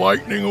scare the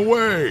lightning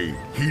away.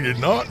 He did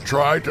not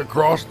try to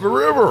cross the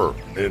river.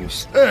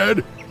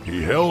 Instead,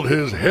 he held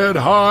his head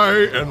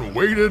high and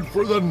waited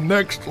for the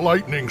next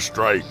lightning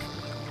strike.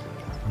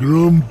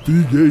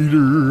 Grumpy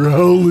gator,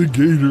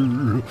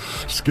 alligator,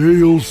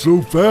 scales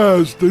so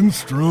fast and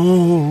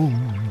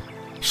strong.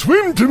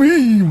 Swim to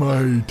me,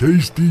 my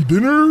tasty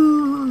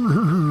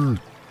dinner.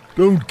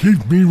 Don't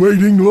keep me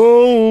waiting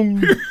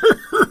long.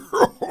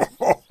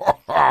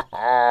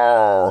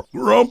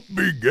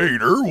 Grumpy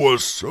Gator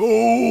was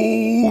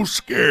so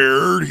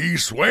scared he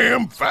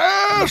swam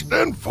fast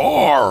and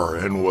far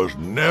and was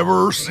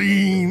never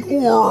seen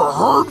or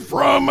heard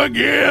from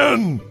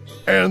again.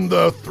 And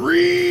the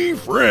three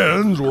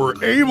friends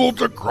were able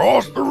to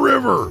cross the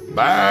river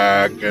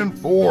back and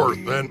forth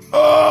and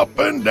up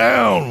and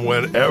down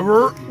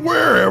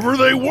wherever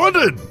they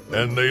wanted.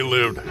 And they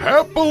lived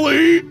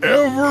happily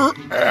ever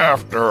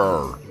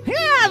after.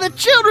 Yeah, the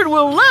children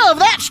will love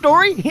that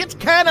story. It's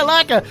kind of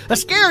like a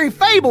scary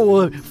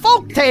fable, a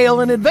folk tale,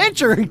 and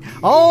adventure,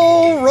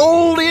 all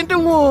rolled into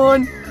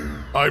one.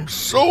 I'm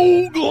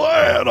so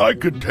glad I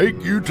could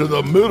take you to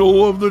the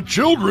middle of the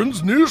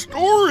children's new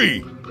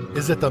story.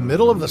 Is it the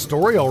middle of the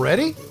story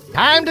already?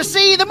 Time to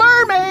see the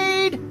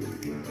mermaid.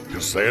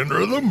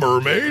 Cassandra the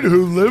mermaid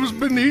who lives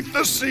beneath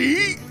the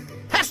sea?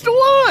 That's the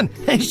one.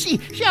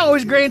 She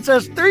always grants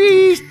us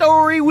 3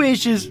 story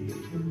wishes.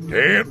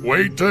 Can't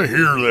wait to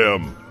hear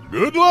them.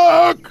 Good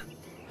luck!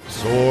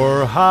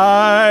 Soar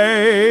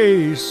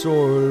high,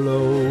 soar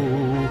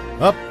low,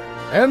 up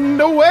and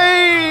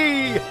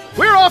away.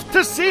 We're off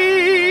to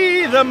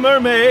see the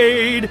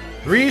mermaid.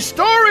 3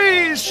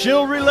 stories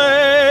she'll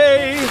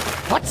relay.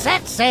 What's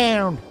that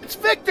sound? It's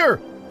Victor.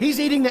 He's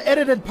eating the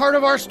edited part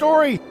of our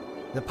story.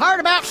 The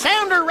part about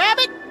Sounder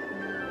Rabbit?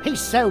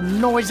 He's so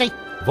noisy.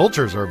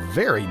 Vultures are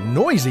very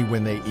noisy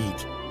when they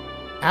eat.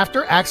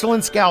 After Axel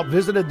and Scout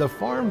visited the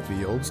farm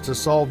fields to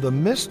solve the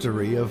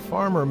mystery of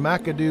Farmer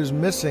McAdoo's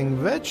missing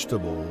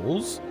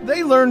vegetables,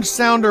 they learned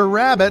Sounder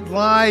Rabbit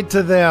lied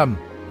to them.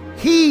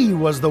 He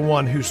was the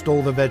one who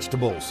stole the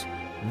vegetables.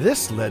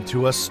 This led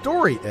to a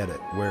story edit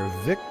where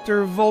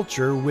Victor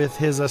Vulture, with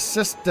his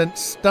assistant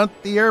Stunt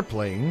the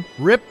Airplane,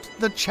 ripped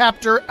the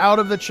chapter out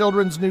of the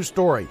children's new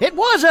story. It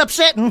was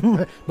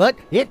upsetting, but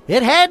it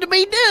had to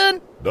be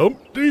done.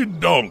 Dumpty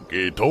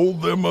Donkey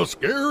told them a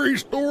scary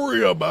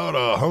story about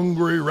a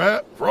hungry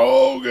rat,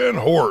 frog, and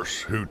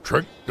horse who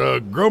tricked a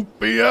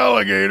grumpy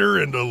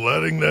alligator into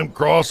letting them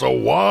cross a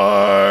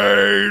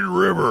wide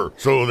river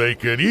so they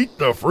could eat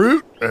the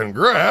fruit and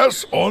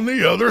grass on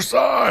the other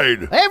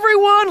side.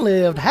 Everyone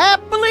lived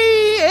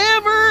happily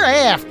ever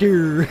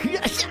after.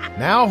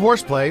 Now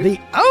Horseplay, the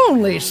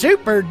only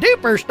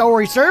super-duper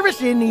story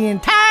service in the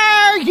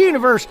entire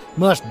universe,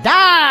 must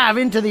dive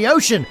into the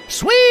ocean,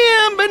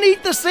 swim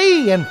beneath the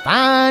sea, and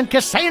find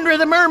Cassandra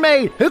the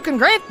mermaid, who can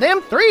grant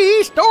them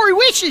 3 story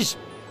wishes.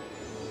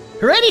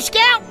 Ready,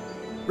 Scout?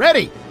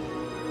 Ready.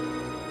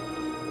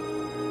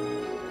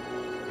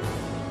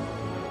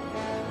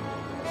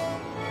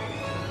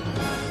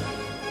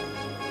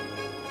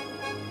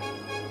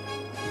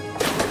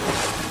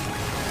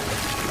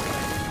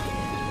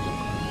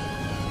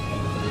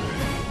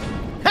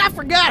 I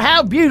forgot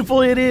how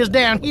beautiful it is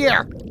down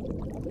here.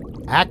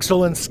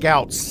 Axel and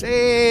Scout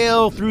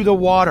sail through the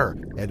water,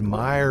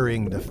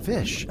 admiring the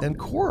fish and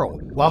coral,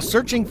 while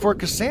searching for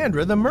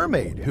Cassandra the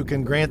mermaid, who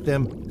can grant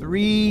them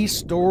 3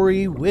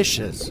 story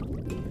wishes.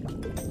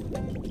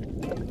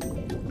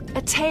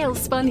 A tale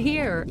spun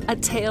here, a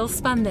tale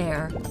spun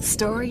there,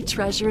 story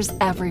treasures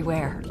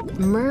everywhere.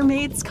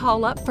 Mermaids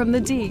call up from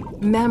the deep,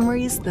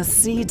 memories the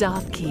sea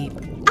doth keep.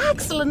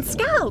 Axel and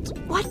Scout,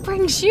 what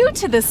brings you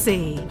to the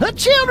sea? The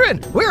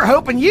children! We're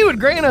hoping you would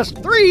grant us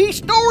 3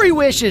 story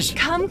wishes.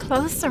 Come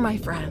closer, my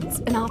friends,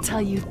 and I'll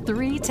tell you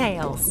 3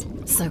 tales.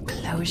 So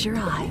close your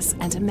eyes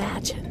and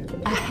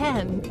imagine a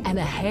hen and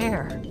a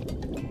hare.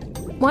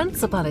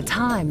 Once upon a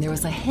time, there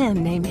was a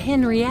hen named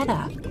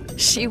Henrietta.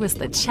 She was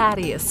the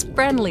chattiest,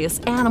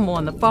 friendliest animal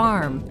on the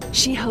farm.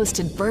 She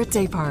hosted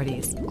birthday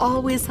parties,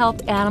 always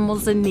helped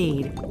animals in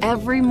need.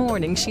 Every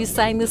morning, she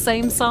sang the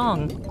same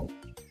song.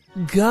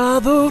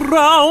 Gather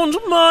round,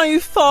 my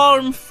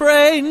farm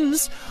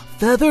friends,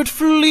 feathered,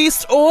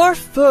 fleeced, or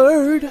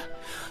furred.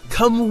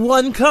 Come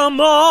one, come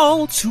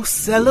all, to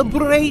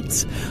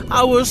celebrate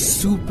our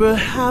super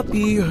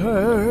happy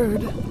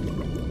herd.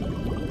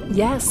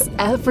 Yes,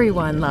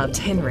 everyone loved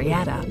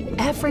Henrietta.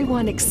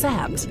 Everyone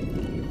except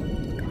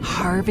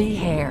Harvey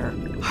Hare.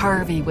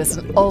 Harvey was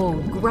an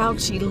old,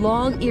 grouchy,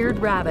 long-eared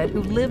rabbit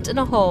who lived in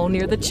a hole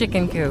near the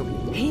chicken coop.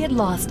 He had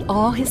lost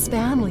all his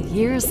family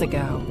years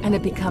ago and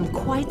had become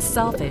quite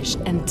selfish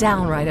and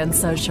downright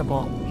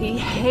unsociable. He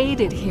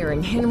hated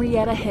hearing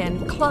Henrietta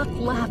Hen cluck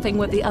laughing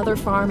with the other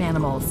farm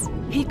animals.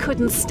 He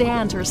couldn't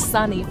stand her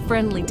sunny,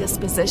 friendly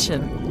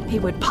disposition. He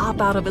would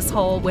pop out of his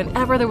hole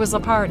whenever there was a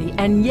party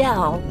and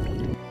yell,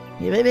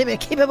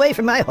 "Keep away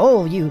from my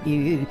hole,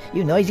 you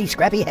noisy,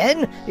 scrappy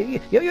hen!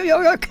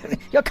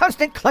 Your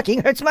constant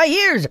clucking hurts my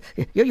ears!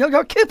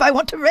 Your coop I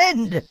want to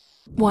rend!"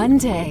 One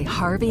day,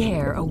 Harvey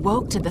Hare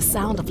awoke to the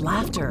sound of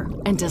laughter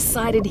and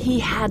decided he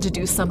had to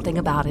do something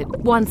about it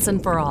once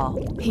and for all.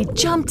 He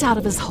jumped out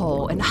of his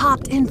hole and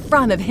hopped in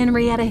front of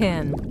Henrietta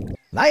Hen.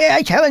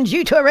 I challenge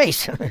you to a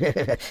race.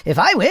 If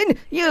I win,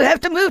 you have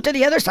to move to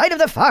the other side of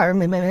the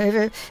farm.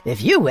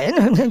 If you win,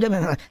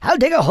 I'll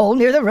dig a hole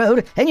near the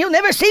road and you'll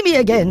never see me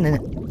again.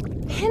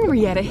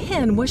 Henrietta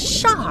Hen was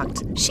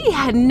shocked. She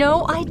had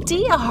no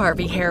idea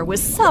Harvey Hare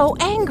was so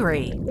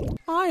angry.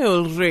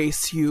 I'll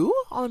race you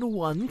on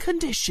one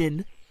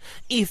condition.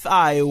 If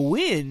I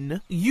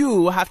win,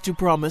 you have to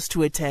promise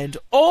to attend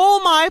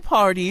all my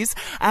parties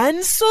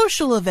and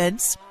social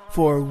events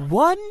for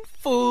 1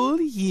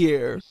 full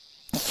year.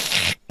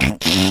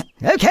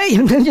 Okay,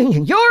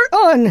 you're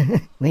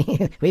on.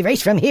 We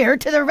race from here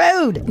to the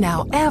road.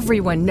 Now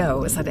everyone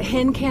knows that a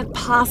hen can't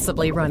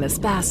possibly run as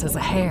fast as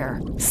a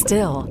hare.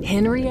 Still,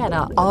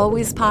 Henrietta,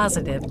 always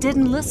positive,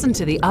 didn't listen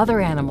to the other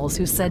animals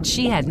who said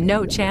she had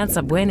no chance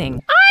of winning.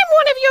 I'm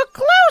one of your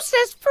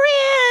closest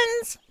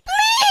friends.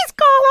 Please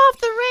call off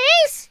the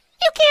race.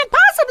 You can't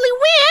possibly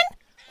win.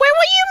 Where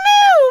will you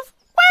move?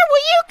 Where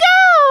will you go?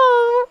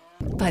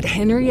 But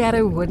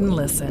Henrietta wouldn't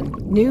listen.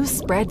 News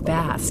spread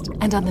fast,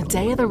 and on the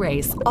day of the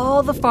race,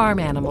 all the farm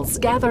animals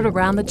gathered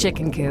around the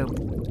chicken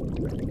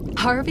coop.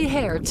 Harvey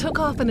Hare took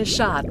off in a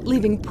shot,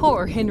 leaving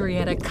poor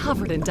Henrietta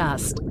covered in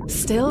dust.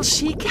 Still,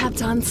 she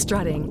kept on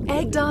strutting,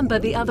 egged on by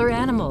the other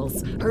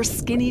animals, her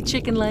skinny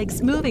chicken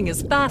legs moving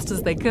as fast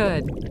as they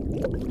could.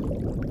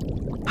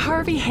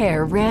 Harvey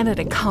Hare ran at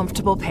a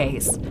comfortable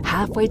pace.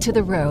 Halfway to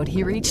the road,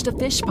 he reached a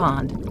fish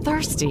pond.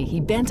 Thirsty, he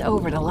bent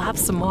over to lap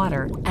some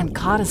water and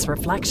caught his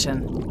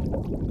reflection.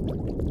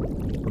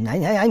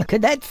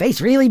 Could that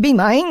face really be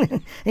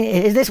mine?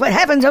 Is this what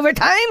happens over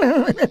time?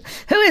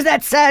 Who is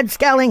that sad,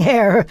 scowling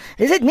hare?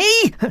 Is it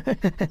me?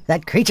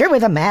 That creature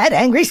with a mad,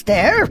 angry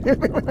stare?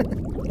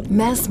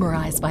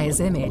 Mesmerized by his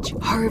image,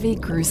 Harvey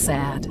grew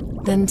sad,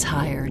 then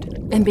tired,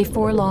 and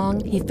before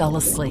long, he fell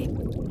asleep.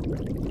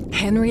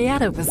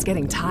 Henrietta was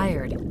getting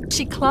tired.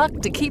 She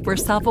clucked to keep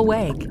herself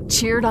awake.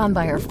 Cheered on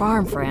by her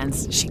farm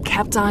friends, she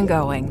kept on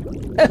going.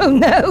 Oh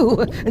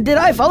no! Did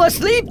I fall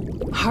asleep?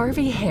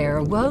 Harvey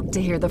Hare woke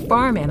to hear the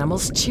farm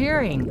animals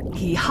cheering.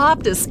 He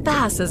hopped as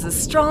fast as his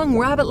strong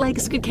rabbit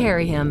legs could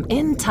carry him,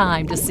 in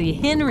time to see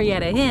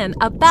Henrietta Hen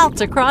about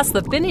to cross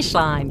the finish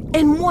line.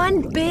 In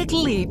one big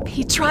leap,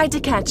 he tried to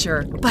catch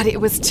her, but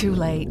it was too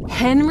late.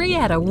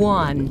 Henrietta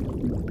won.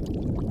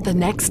 The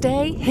next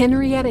day,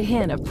 Henrietta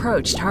Hen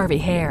approached Harvey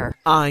Hare.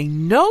 I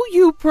know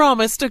you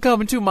promised to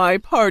come to my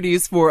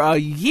parties for a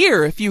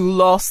year if you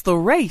lost the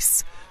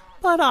race,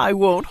 but I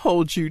won't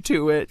hold you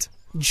to it.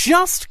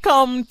 Just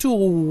come to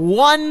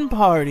one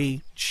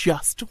party,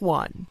 just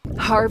one.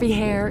 Harvey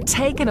Hare,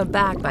 taken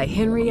aback by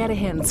Henrietta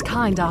Hen's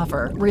kind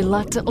offer,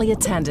 reluctantly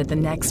attended the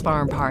next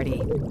farm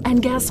party.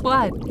 And guess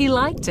what? He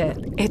liked it.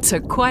 It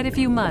took quite a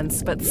few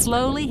months, but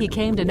slowly he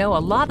came to know a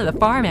lot of the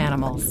farm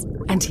animals.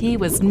 And he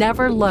was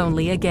never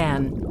lonely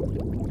again.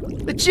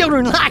 The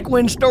children like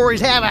when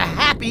stories have a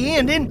happy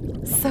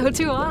ending. So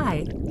do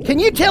I. Can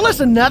you tell us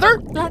another?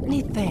 Let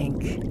me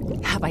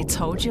think. Have I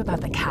told you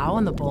about the cow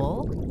and the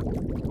bull?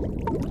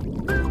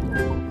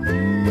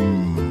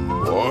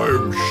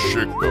 I'm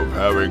sick of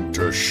having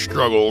to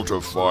struggle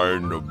to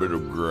find a bit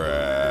of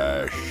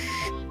grass.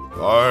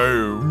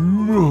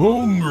 I'm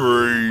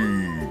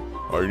hungry.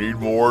 I need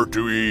more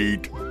to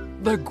eat.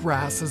 The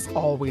grass is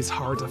always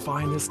hard to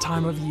find this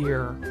time of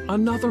year.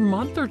 Another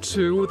month or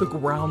two, the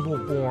ground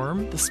will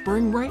warm, the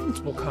spring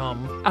rains will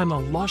come, and a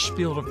lush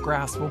field of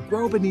grass will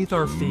grow beneath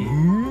our feet.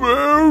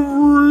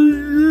 Every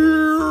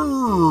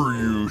year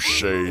you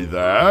say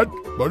that,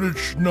 but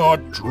it's not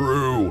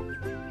true.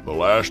 The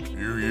last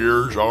few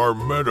years our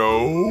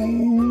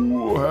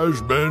meadow has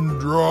been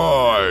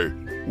dry.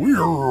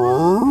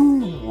 We're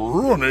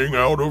running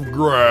out of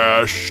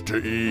grass to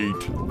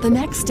eat. The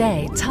next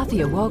day,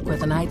 Tuffy awoke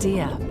with an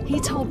idea. He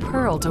told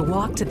Pearl to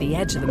walk to the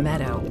edge of the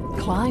meadow,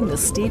 climb the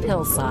steep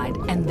hillside,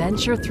 and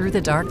venture through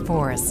the dark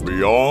forest.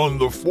 Beyond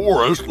the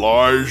forest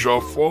lies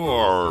a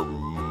farm.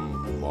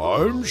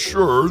 I'm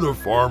sure the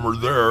farmer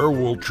there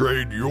will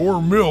trade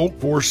your milk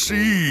for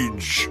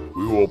seeds.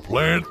 We will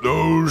plant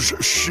those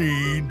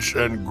seeds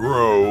and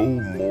grow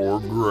more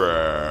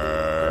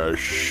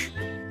grass.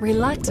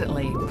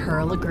 Reluctantly,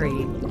 Pearl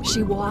agreed.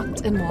 She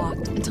walked and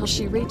walked until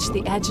she reached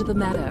the edge of the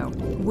meadow.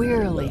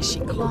 Wearily, she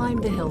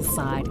climbed the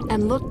hillside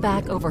and looked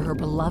back over her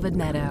beloved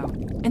meadow.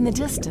 In the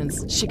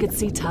distance, she could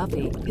see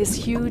Tuffy, his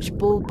huge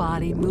bull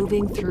body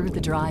moving through the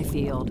dry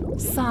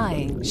field.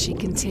 Sighing, she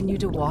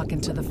continued to walk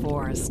into the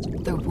forest.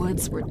 The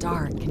woods were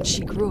dark and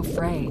she grew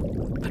afraid.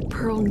 But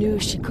Pearl knew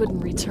she couldn't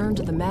return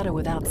to the meadow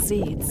without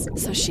seeds,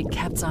 so she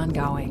kept on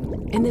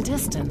going. In the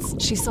distance,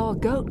 she saw a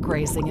goat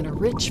grazing in a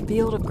rich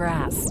field of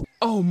grass.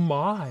 Oh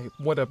my,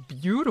 what a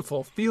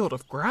beautiful field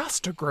of grass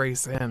to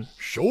graze in.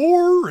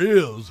 Sure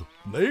is.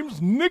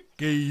 Name's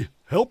Nicky.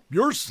 Help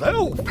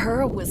yourself.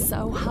 Pearl was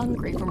so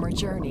hungry from her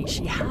journey,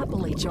 she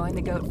happily joined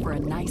the goat for a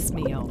nice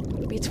meal.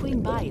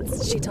 Between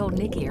bites, she told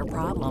Nicky her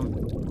problem.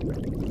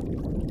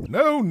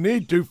 No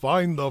need to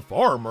find the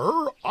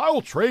farmer.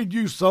 I'll trade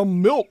you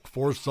some milk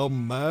for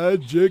some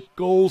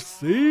magical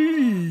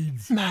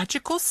seeds.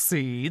 Magical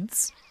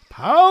seeds?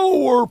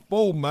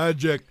 Powerful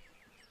magic.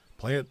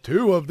 Plant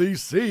 2 of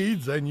these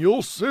seeds and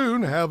you'll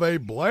soon have a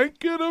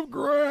blanket of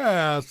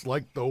grass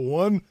like the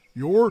one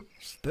you're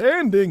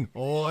standing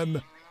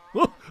on.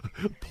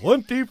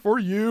 Plenty for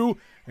you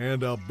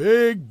and a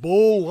big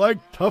bull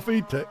like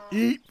Tuffy to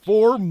eat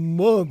for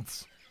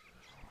months.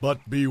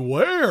 But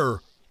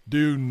beware,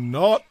 do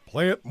not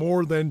plant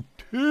more than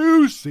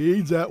 2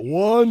 seeds at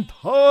one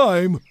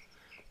time.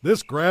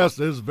 This grass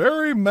is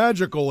very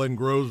magical and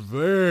grows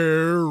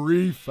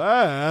very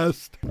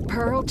fast.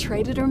 Pearl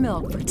traded her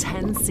milk for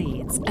 10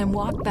 seeds and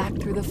walked back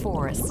through the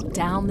forest,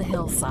 down the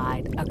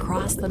hillside,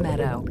 across the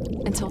meadow,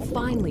 until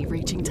finally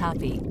reaching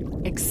Tuffy.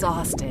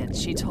 Exhausted,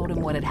 she told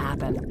him what had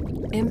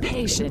happened.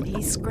 Impatient,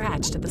 he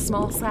scratched at the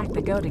small sack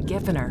the goat had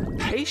given her.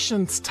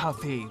 Patience,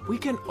 Tuffy. We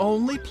can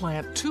only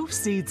plant 2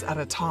 seeds at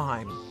a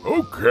time.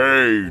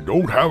 Okay,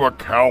 don't have a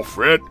cow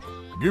fit.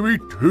 Give me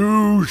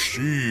 2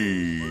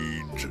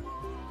 seeds.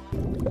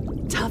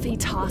 Tuffy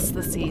tossed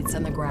the seeds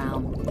in the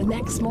ground. The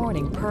next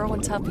morning, Pearl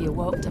and Tuffy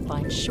awoke to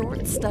find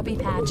short, stubby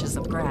patches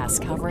of grass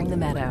covering the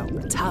meadow.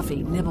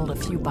 Tuffy nibbled a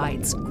few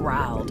bites,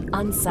 growled,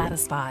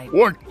 unsatisfied.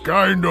 What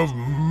kind of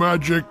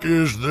magic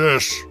is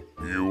this?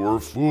 You were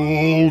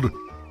fooled,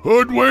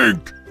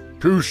 hoodwinked.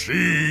 2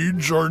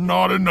 seeds are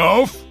not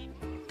enough.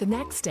 The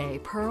next day,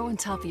 Pearl and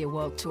Tuffy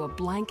awoke to a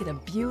blanket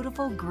of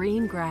beautiful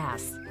green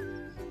grass.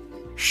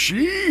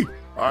 See?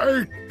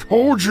 I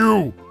told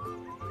you.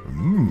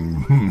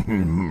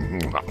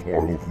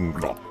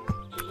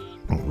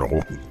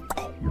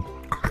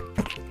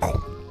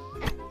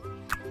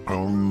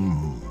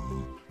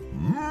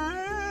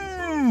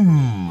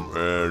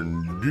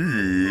 And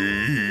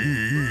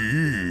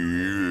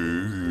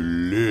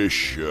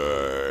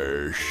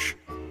delicious.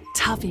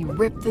 Tuffy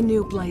ripped the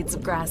new blades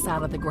of grass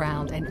out of the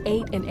ground and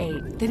ate and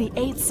ate. Then he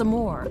ate some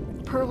more.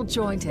 Pearl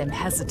joined him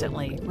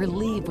hesitantly,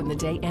 relieved when the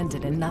day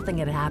ended and nothing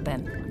had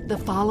happened. The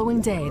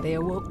following day, they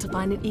awoke to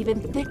find an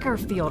even thicker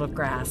field of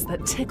grass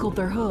that tickled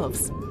their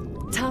hooves.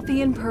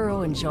 Tuffy and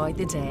Pearl enjoyed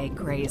the day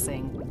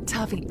grazing.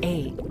 Tuffy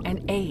ate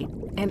and ate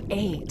and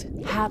ate,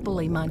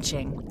 happily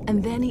munching,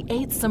 and then he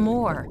ate some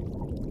more.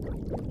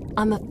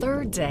 On the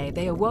 3rd day,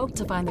 they awoke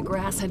to find the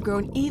grass had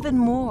grown even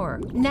more.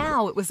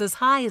 Now it was as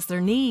high as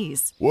their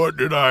knees. What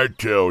did I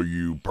tell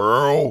you,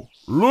 Pearl?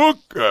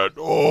 Look at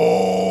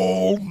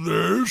all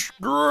this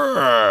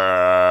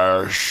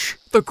grass.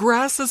 The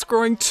grass is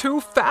growing too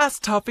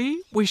fast, Tuffy.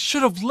 We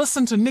should have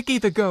listened to Nicky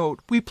the goat.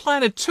 We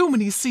planted too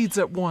many seeds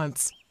at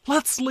once.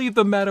 Let's leave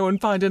the meadow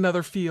and find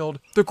another field.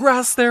 The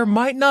grass there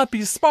might not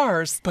be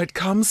sparse, but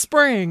come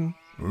spring.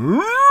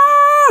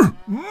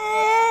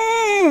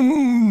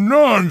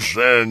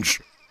 Nonsense!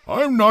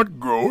 I'm not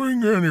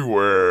going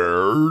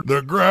anywhere.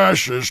 The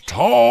grass is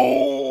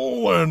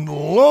tall and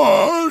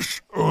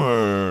lush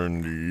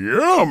and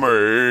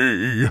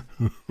yummy.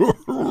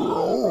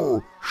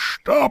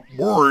 Stop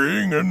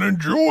worrying and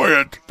enjoy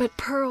it. But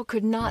Pearl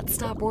could not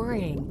stop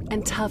worrying,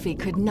 and Tuffy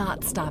could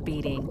not stop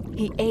eating.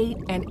 He ate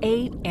and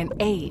ate and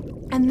ate,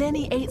 and then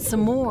he ate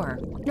some more.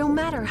 No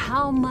matter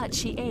how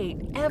much he ate,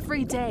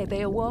 every day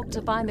they awoke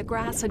to find the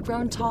grass had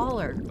grown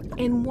taller.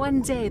 In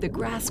one day, the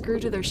grass grew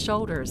to their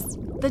shoulders.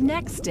 The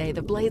next day,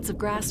 the blades of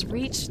grass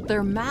reached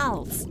their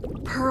mouths.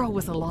 Pearl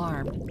was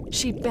alarmed.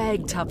 She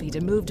begged Tuffy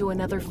to move to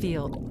another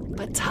field,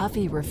 but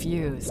Tuffy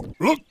refused.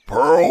 Look,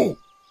 Pearl,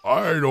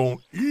 I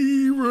don't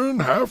even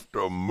have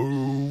to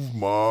move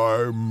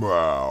my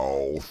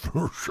mouth.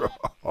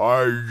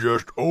 I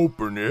just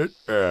open it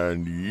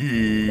and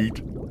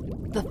eat.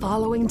 The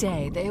following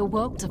day, they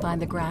awoke to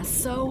find the grass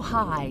so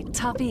high,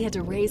 Tuffy had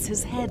to raise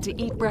his head to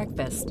eat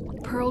breakfast.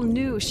 Pearl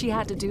knew she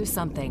had to do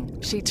something.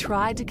 She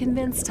tried to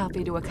convince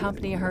Tuffy to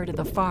accompany her to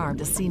the farm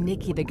to see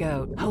Nicky the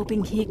goat,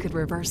 hoping he could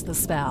reverse the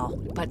spell.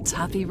 But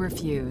Tuffy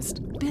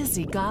refused,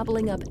 busy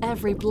gobbling up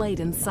every blade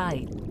in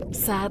sight.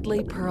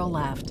 Sadly, Pearl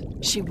left.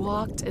 She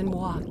walked and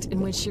walked,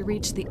 and when she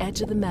reached the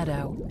edge of the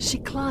meadow, she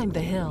climbed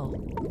the hill.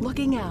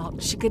 Looking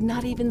out, she could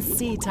not even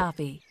see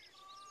Tuffy.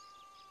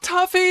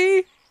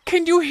 Tuffy!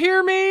 Can you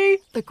hear me?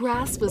 The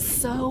grass was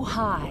so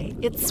high,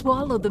 it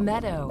swallowed the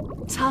meadow.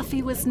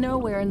 Tuffy was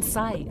nowhere in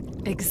sight.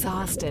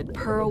 Exhausted,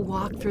 Pearl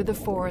walked through the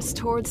forest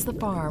towards the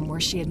farm where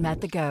she had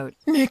met the goat.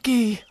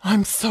 Nicky,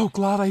 I'm so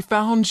glad I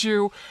found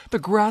you. The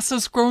grass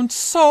has grown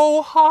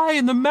so high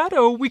in the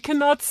meadow we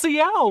cannot see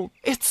out.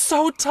 It's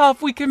so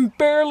tough we can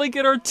barely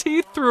get our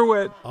teeth through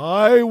it.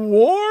 I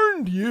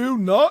warned you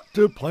not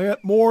to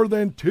plant more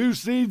than 2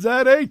 seeds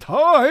at a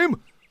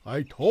time.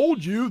 I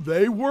told you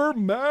they were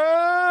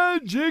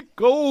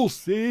magical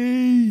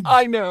seeds.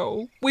 I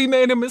know. We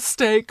made a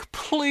mistake.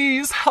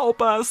 Please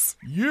help us.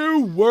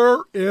 You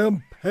were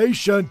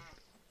impatient,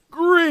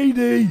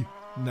 greedy.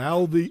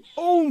 Now the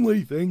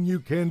only thing you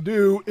can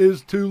do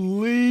is to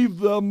leave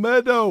the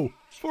meadow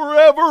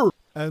forever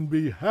and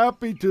be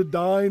happy to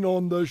dine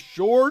on the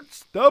short,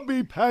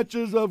 stubby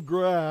patches of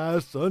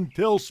grass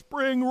until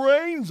spring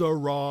rains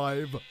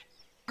arrive.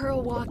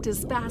 Pearl walked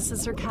as fast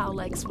as her cow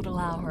legs would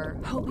allow her,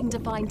 hoping to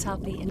find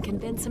Tuffy and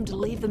convince him to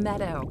leave the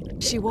meadow.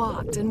 She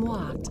walked and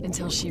walked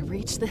until she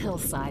reached the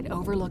hillside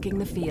overlooking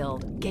the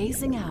field.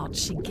 Gazing out,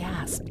 she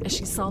gasped as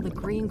she saw the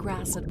green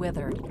grass had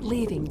withered,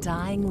 leaving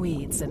dying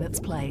weeds in its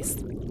place.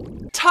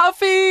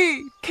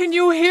 Tuffy! Can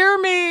you hear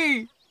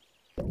me?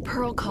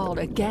 Pearl called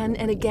again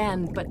and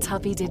again, but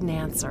Tuffy didn't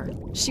answer.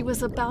 She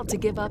was about to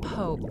give up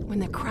hope when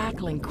the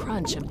crackling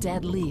crunch of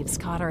dead leaves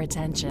caught her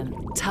attention.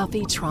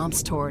 Tuffy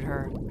tromped toward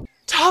her.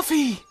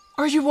 Tuffy,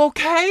 are you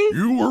okay?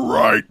 You were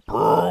right,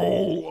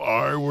 Pearl.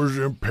 I was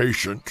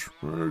impatient,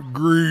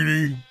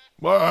 greedy.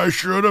 I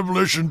should have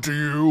listened to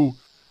you.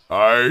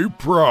 I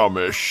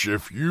promise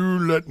if you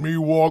let me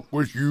walk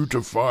with you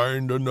to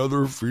find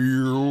another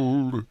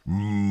field,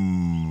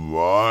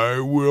 I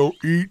will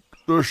eat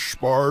the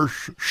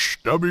sparse,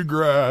 stubby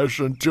grass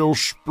until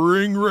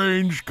spring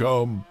rains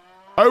come.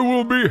 I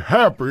will be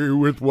happy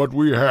with what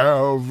we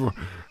have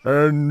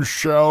and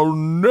shall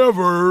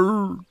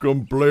never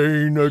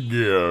complain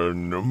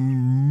again.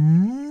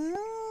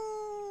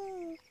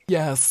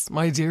 Yes,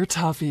 my dear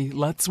Tuffy,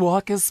 let's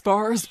walk as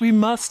far as we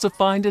must to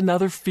find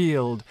another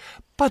field.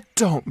 But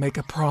don't make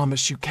a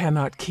promise you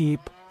cannot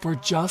keep, for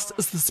just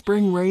as the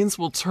spring rains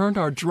will turn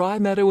our dry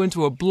meadow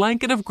into a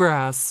blanket of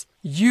grass,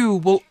 you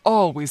will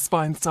always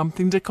find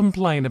something to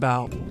complain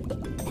about.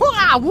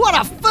 Wow, what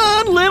a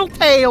fun little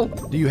tale!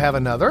 Do you have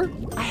another?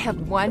 I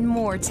have one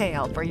more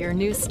tale for your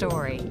new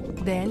story.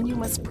 Then you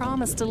must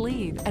promise to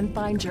leave and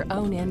find your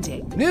own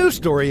ending. New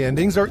story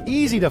endings are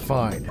easy to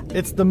find.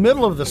 It's the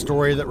middle of the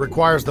story that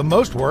requires the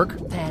most work.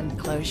 Then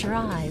close your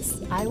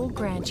eyes. I will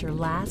grant your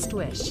last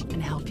wish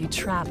and help you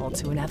travel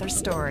to another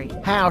story.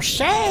 How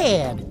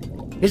sad!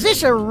 Is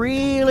this a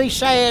really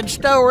sad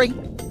story?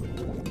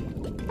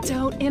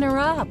 Don't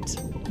interrupt.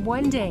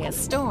 One day, a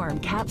storm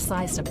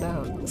capsized a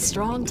boat.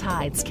 Strong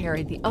tides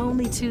carried the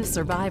only two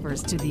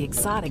survivors to the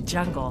exotic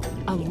jungle,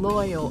 a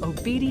loyal,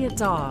 obedient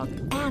dog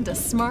and a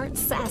smart,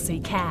 sassy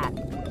cat.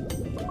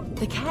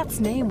 The cat's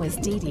name was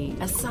Dee Dee,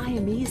 a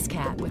Siamese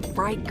cat with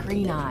bright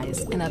green eyes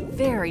and a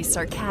very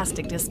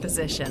sarcastic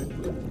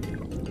disposition.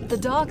 The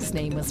dog's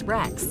name was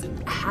Rex,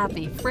 a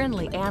happy,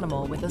 friendly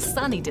animal with a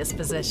sunny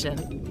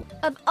disposition.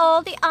 Of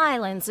all the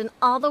islands in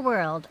all the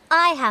world,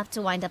 I have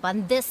to wind up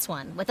on this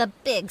one with a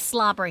big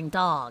slobbering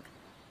dog.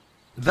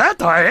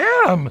 That I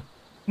am!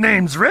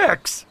 Name's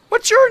Rex.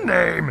 What's your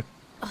name?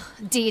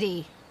 Dee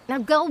Dee, now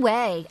go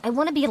away. I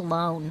want to be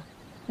alone.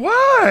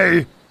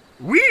 Why?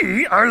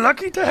 We are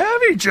lucky to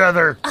have each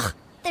other. Ugh,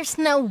 there's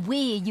no we,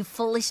 you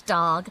foolish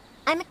dog.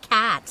 I'm a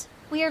cat.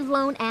 We are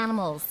lone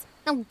animals.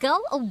 Now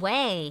go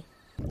away.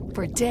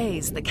 For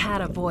days, the cat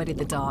avoided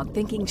the dog,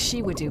 thinking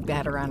she would do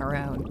better on her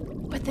own.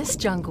 But this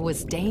jungle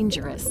was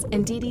dangerous,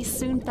 and Dee Dee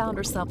soon found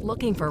herself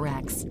looking for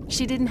Rex.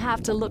 She didn't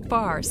have to look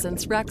far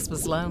since Rex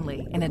was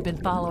lonely and had been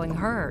following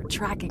her,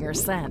 tracking her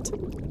scent.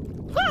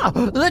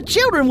 Oh, the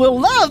children will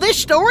love this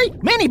story.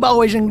 Many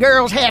boys and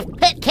girls have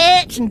pet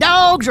cats and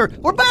dogs or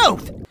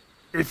both.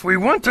 If we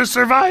want to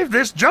survive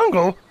this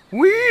jungle,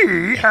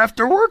 we have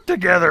to work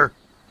together.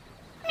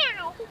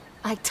 Meow.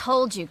 I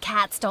told you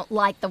cats don't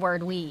like the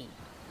word we.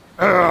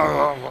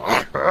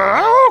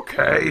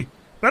 Okay,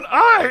 but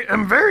I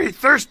am very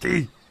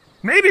thirsty.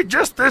 Maybe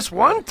just this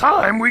one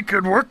time we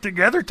could work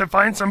together to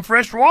find some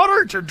fresh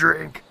water to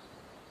drink.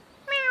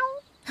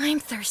 Meow. I'm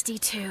thirsty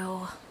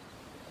too.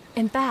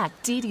 In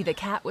fact, Dee Dee the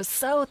cat was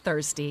so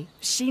thirsty,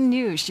 she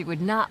knew she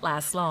would not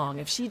last long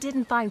if she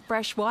didn't find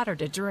fresh water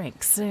to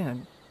drink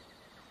soon.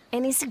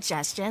 Any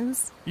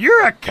suggestions?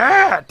 You're a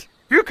cat!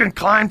 You can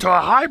climb to a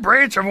high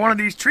branch of one of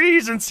these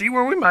trees and see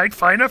where we might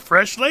find a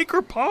fresh lake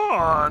or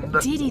pond.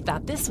 Dee Dee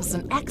thought this was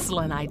an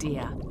excellent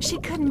idea. She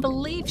couldn't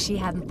believe she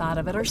hadn't thought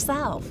of it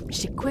herself.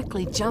 She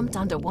quickly jumped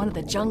onto one of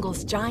the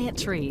jungle's giant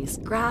trees,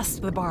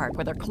 grasped the bark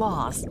with her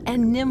claws,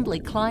 and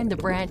nimbly climbed the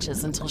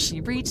branches until she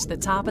reached the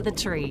top of the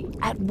tree.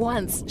 At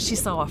once, she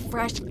saw a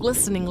fresh,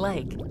 glistening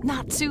lake,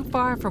 not too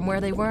far from where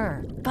they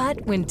were.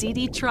 But when Dee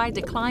Dee tried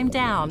to climb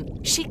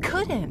down, she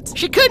couldn't.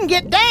 She couldn't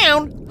get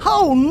down?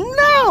 Oh,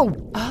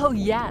 no! Oh,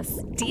 yes.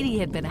 Dee Dee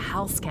had been a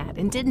house cat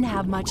and didn't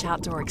have much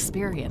outdoor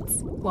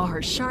experience, while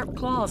her sharp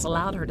claws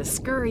allowed her to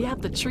scurry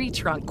up the tree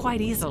trunk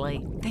quite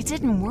easily. They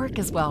didn't work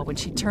as well when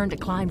she turned to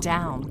climb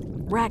down.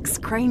 Rex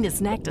craned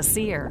his neck to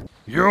see her.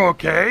 You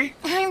okay?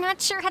 I'm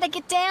not sure how to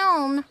get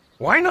down.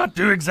 Why not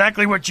do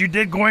exactly what you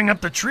did going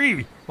up the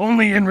tree,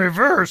 only in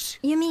reverse?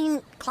 You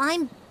mean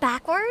climb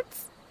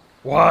backwards?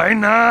 Why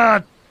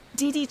not?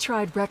 Dee Dee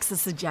tried Rex's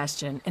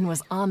suggestion and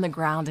was on the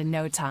ground in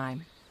no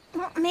time.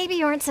 Well, maybe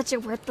you aren't such a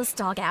worthless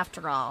dog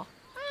after all.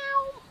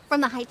 From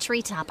the high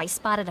treetop, I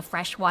spotted a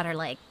freshwater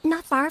lake,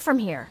 not far from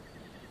here.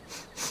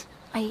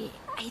 I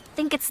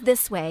think it's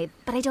this way,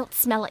 but I don't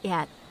smell it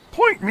yet.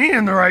 Point me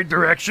in the right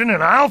direction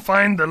and I'll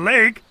find the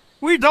lake.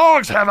 We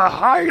dogs have a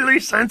highly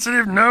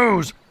sensitive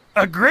nose,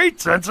 a great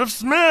sense of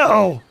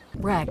smell.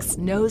 Rex,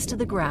 nose to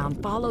the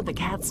ground, followed the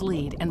cat's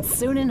lead, and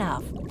soon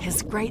enough,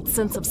 his great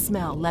sense of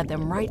smell led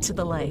them right to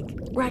the lake.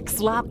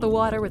 Rex lapped the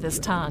water with his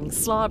tongue,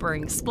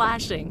 slobbering,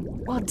 splashing,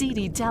 while Dee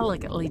Dee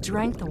delicately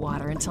drank the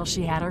water until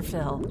she had her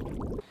fill.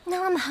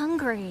 Now I'm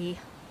hungry.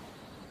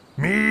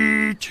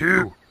 Me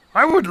too.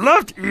 I would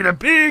love to eat a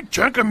big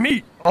chunk of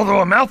meat, although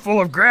a mouthful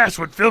of grass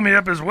would fill me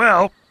up as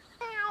well.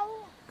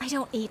 I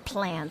don't eat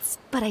plants,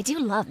 but I do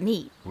love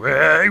meat.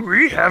 Well,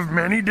 we have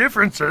many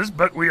differences,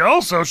 but we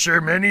also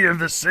share many of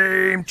the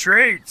same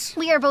traits.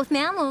 We are both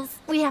mammals.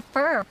 We have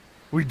fur.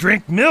 We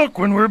drink milk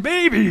when we're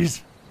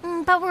babies.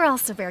 But we're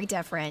also very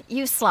different.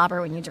 You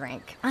slobber when you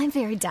drink. I'm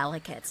very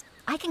delicate.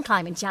 I can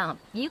climb and jump.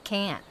 You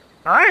can't.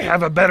 I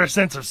have a better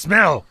sense of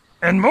smell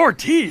and more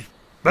teeth,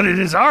 but it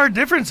is our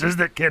differences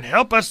that can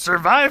help us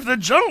survive the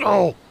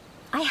jungle.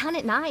 I hunt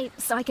at night,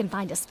 so I can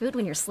find us food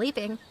when you're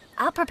sleeping.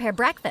 I'll prepare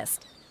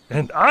breakfast.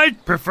 And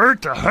I'd prefer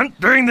to hunt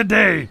during the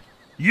day.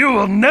 You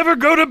will never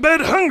go to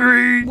bed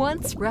hungry.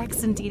 Once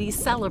Rex and Dee Dee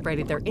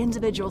celebrated their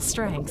individual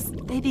strengths,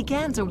 they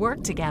began to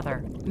work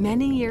together.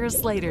 Many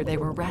years later, they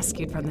were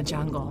rescued from the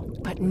jungle,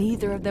 but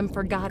neither of them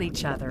forgot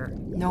each other,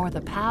 nor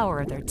the power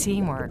of their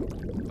teamwork.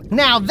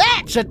 Now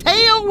that's a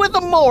tale with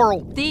a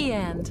moral. The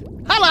end.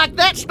 I like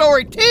that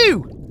story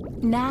too.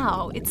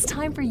 Now, it's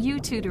time for you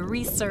two to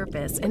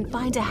resurface and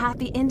find a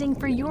happy ending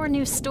for your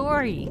new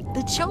story.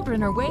 The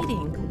children are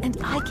waiting, and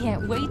I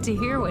can't wait to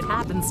hear what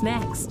happens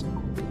next.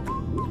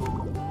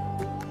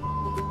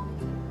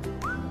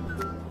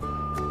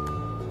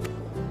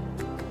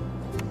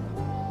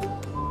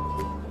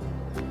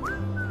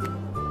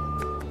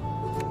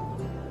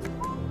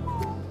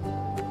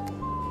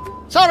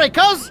 Sorry,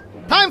 cuz.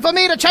 Time for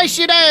me to chase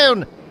you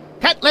down.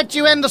 Can't let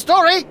you end the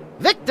story.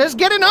 Victor's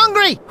getting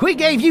hungry. We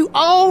gave you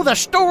all the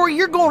story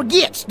you're gonna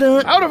get,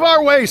 Stunt. Out of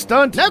our way,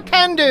 Stunt. No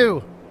can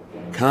do.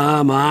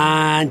 Come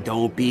on,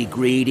 don't be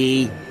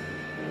greedy.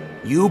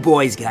 You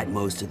boys got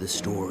most of the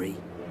story.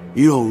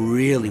 You don't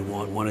really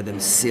want one of them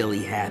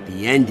silly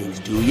happy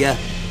endings, do ya?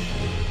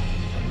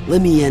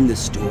 Let me end the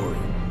story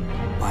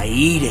by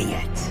eating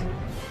it.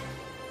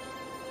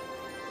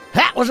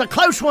 That was a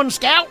close one,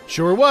 Scout.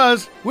 Sure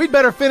was. We'd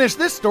better finish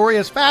this story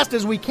as fast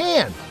as we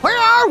can. Where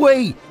are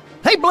we?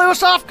 They blew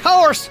us off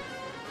course.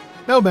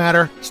 No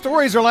matter.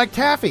 Stories are like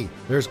taffy.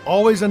 There's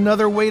always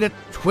another way to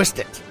twist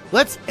it.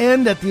 Let's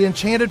end at the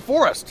Enchanted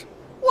Forest.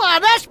 Why,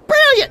 that's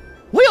brilliant.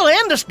 We'll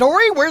end the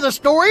story where the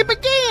story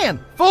began.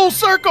 Full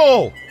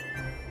circle!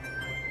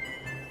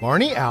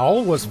 Barney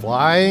Owl was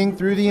flying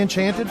through the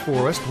Enchanted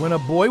Forest when a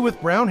boy with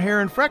brown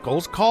hair and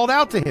freckles called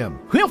out to him.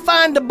 We'll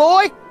find the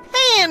boy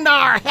and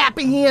our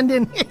happy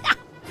ending.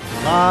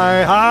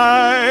 Fly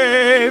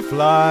high,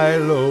 fly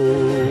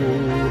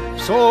low,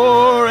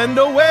 soar and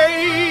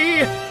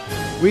away.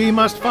 We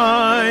must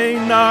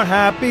find our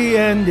happy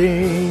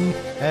ending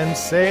and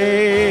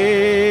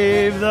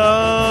save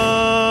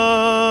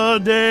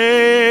the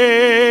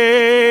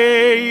day.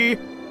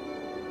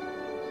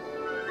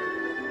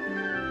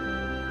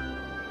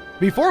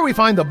 Before we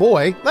find the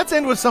boy, let's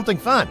end with something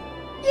fun.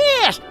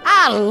 Yes,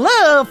 I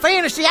love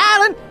Fantasy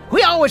Island.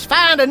 We always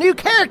find a new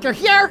character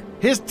here.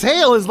 His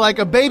tail is like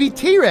a baby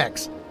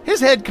T-Rex. His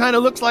head kind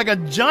of looks like a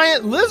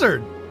giant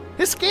lizard.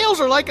 His scales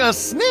are like a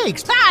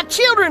snake's. My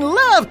children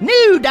love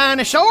new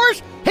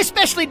dinosaurs,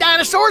 especially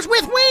dinosaurs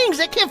with wings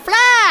that can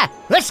fly.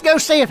 Let's go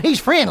see if he's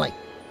friendly.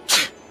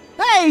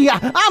 Hey,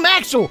 I'm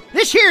Axel.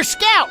 This here's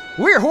Scout.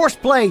 We're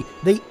Horseplay,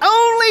 the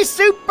only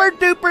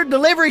super-duper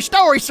delivery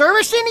story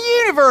service in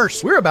the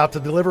universe. We're about to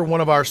deliver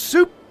one of our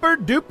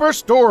super-duper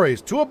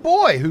stories to a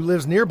boy who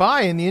lives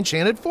nearby in the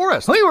Enchanted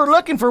Forest. We were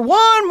looking for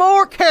one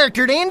more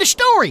character to end the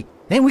story,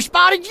 and we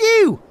spotted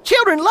you.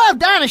 Children love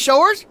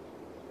dinosaurs.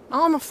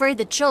 I'm afraid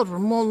the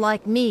children won't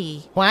like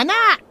me. Why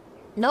not?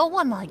 No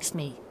one likes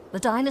me. The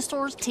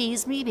dinosaurs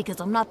tease me because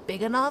I'm not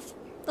big enough.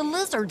 The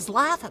lizards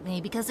laugh at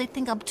me because they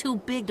think I'm too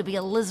big to be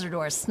a lizard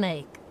or a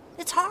snake.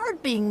 It's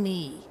hard being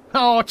me.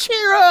 Oh,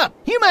 cheer up.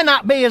 You may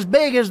not be as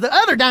big as the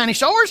other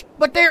dinosaurs,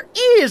 but there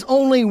is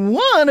only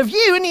one of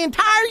you in the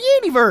entire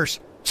universe.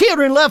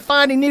 Children love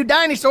finding new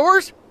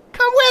dinosaurs.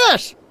 Come with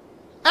us.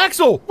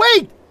 Axel,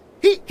 wait!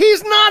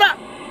 He's not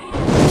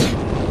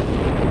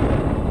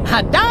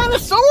a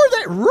dinosaur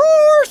that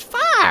roars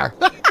fire.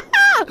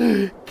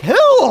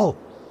 Cool.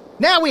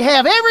 Now we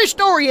have every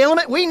story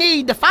element we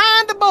need to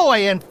find the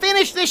boy and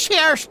finish this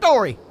here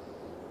story.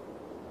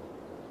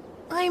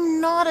 I'm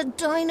not a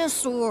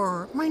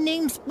dinosaur. My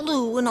name's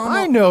Blue and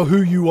I know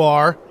who you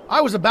are.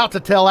 I was about to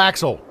tell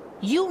Axel.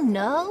 You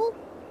know?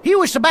 He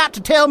was about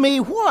to tell me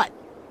what?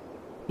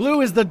 Blue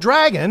is the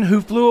dragon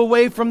who flew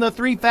away from the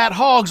 3 fat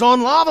hogs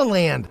on Lava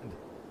Land.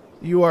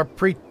 You are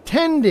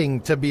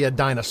pretending to be a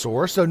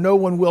dinosaur so no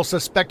one will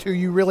suspect who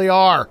you really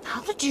are.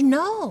 How did you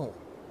know?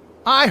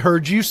 I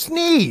heard you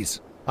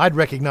sneeze. I'd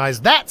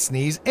recognize that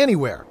sneeze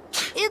anywhere.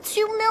 It's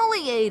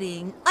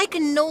humiliating. I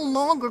can no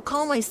longer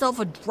call myself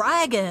a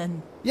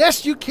dragon.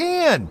 Yes, you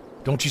can.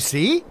 Don't you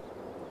see?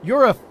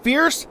 You're a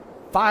fierce,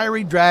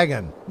 fiery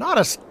dragon, not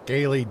a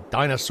scaly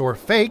dinosaur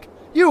fake.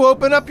 You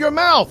open up your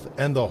mouth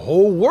and the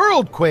whole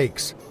world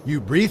quakes. You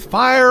breathe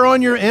fire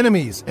on your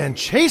enemies and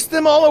chase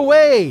them all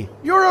away.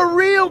 You're a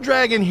real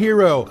dragon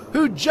hero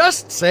who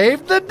just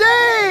saved the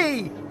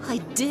day. I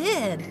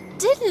did,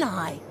 didn't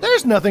I?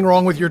 There's nothing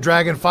wrong with your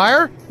dragon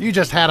fire. You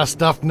just had a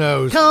stuffed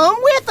nose. Come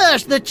with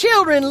us. The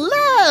children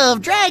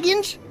love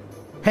dragons.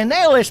 And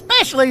they'll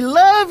especially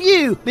love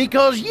you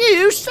because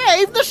you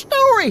saved the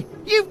story.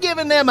 You've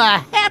given them a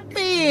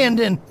happy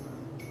ending.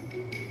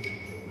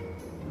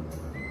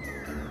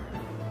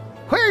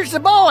 Where's the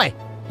boy?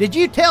 Did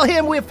you tell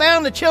him we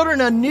found the children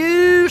a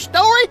new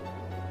story?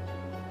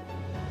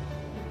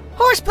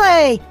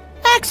 Horseplay!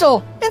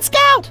 Axel and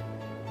Scout!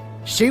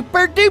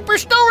 Super duper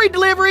story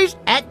deliveries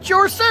at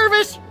your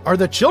service. Are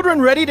the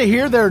children ready to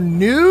hear their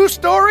new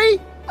story?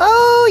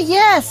 Oh,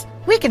 yes!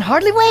 We can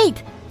hardly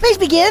wait. Please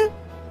begin.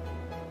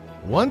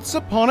 Once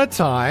upon a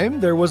time,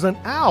 there was an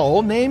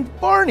owl named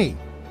Barney.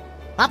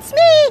 That's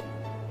me!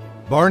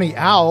 Barney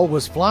Owl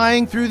was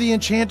flying through the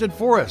enchanted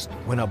forest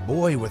when a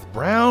boy with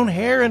brown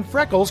hair and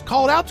freckles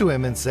called out to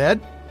him and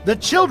said, "The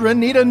children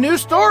need a new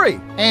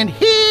story." And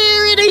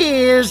here it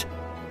is.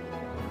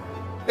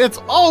 It's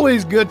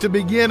always good to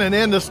begin and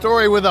end a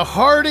story with a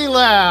hearty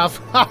laugh.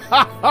 A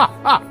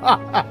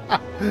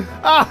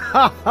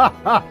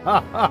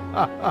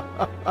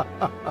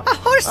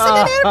horse and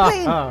an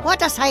airplane!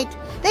 What a sight!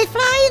 They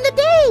fly in the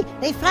day,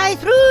 they fly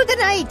through the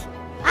night.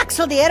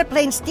 Axel the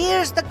airplane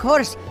steers the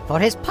course for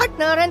his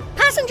partner and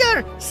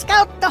passenger,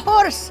 Scout the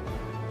horse.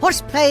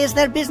 Horseplay is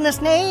their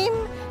business name.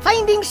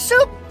 Finding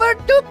super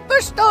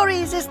duper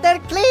stories is their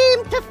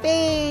claim to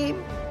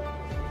fame.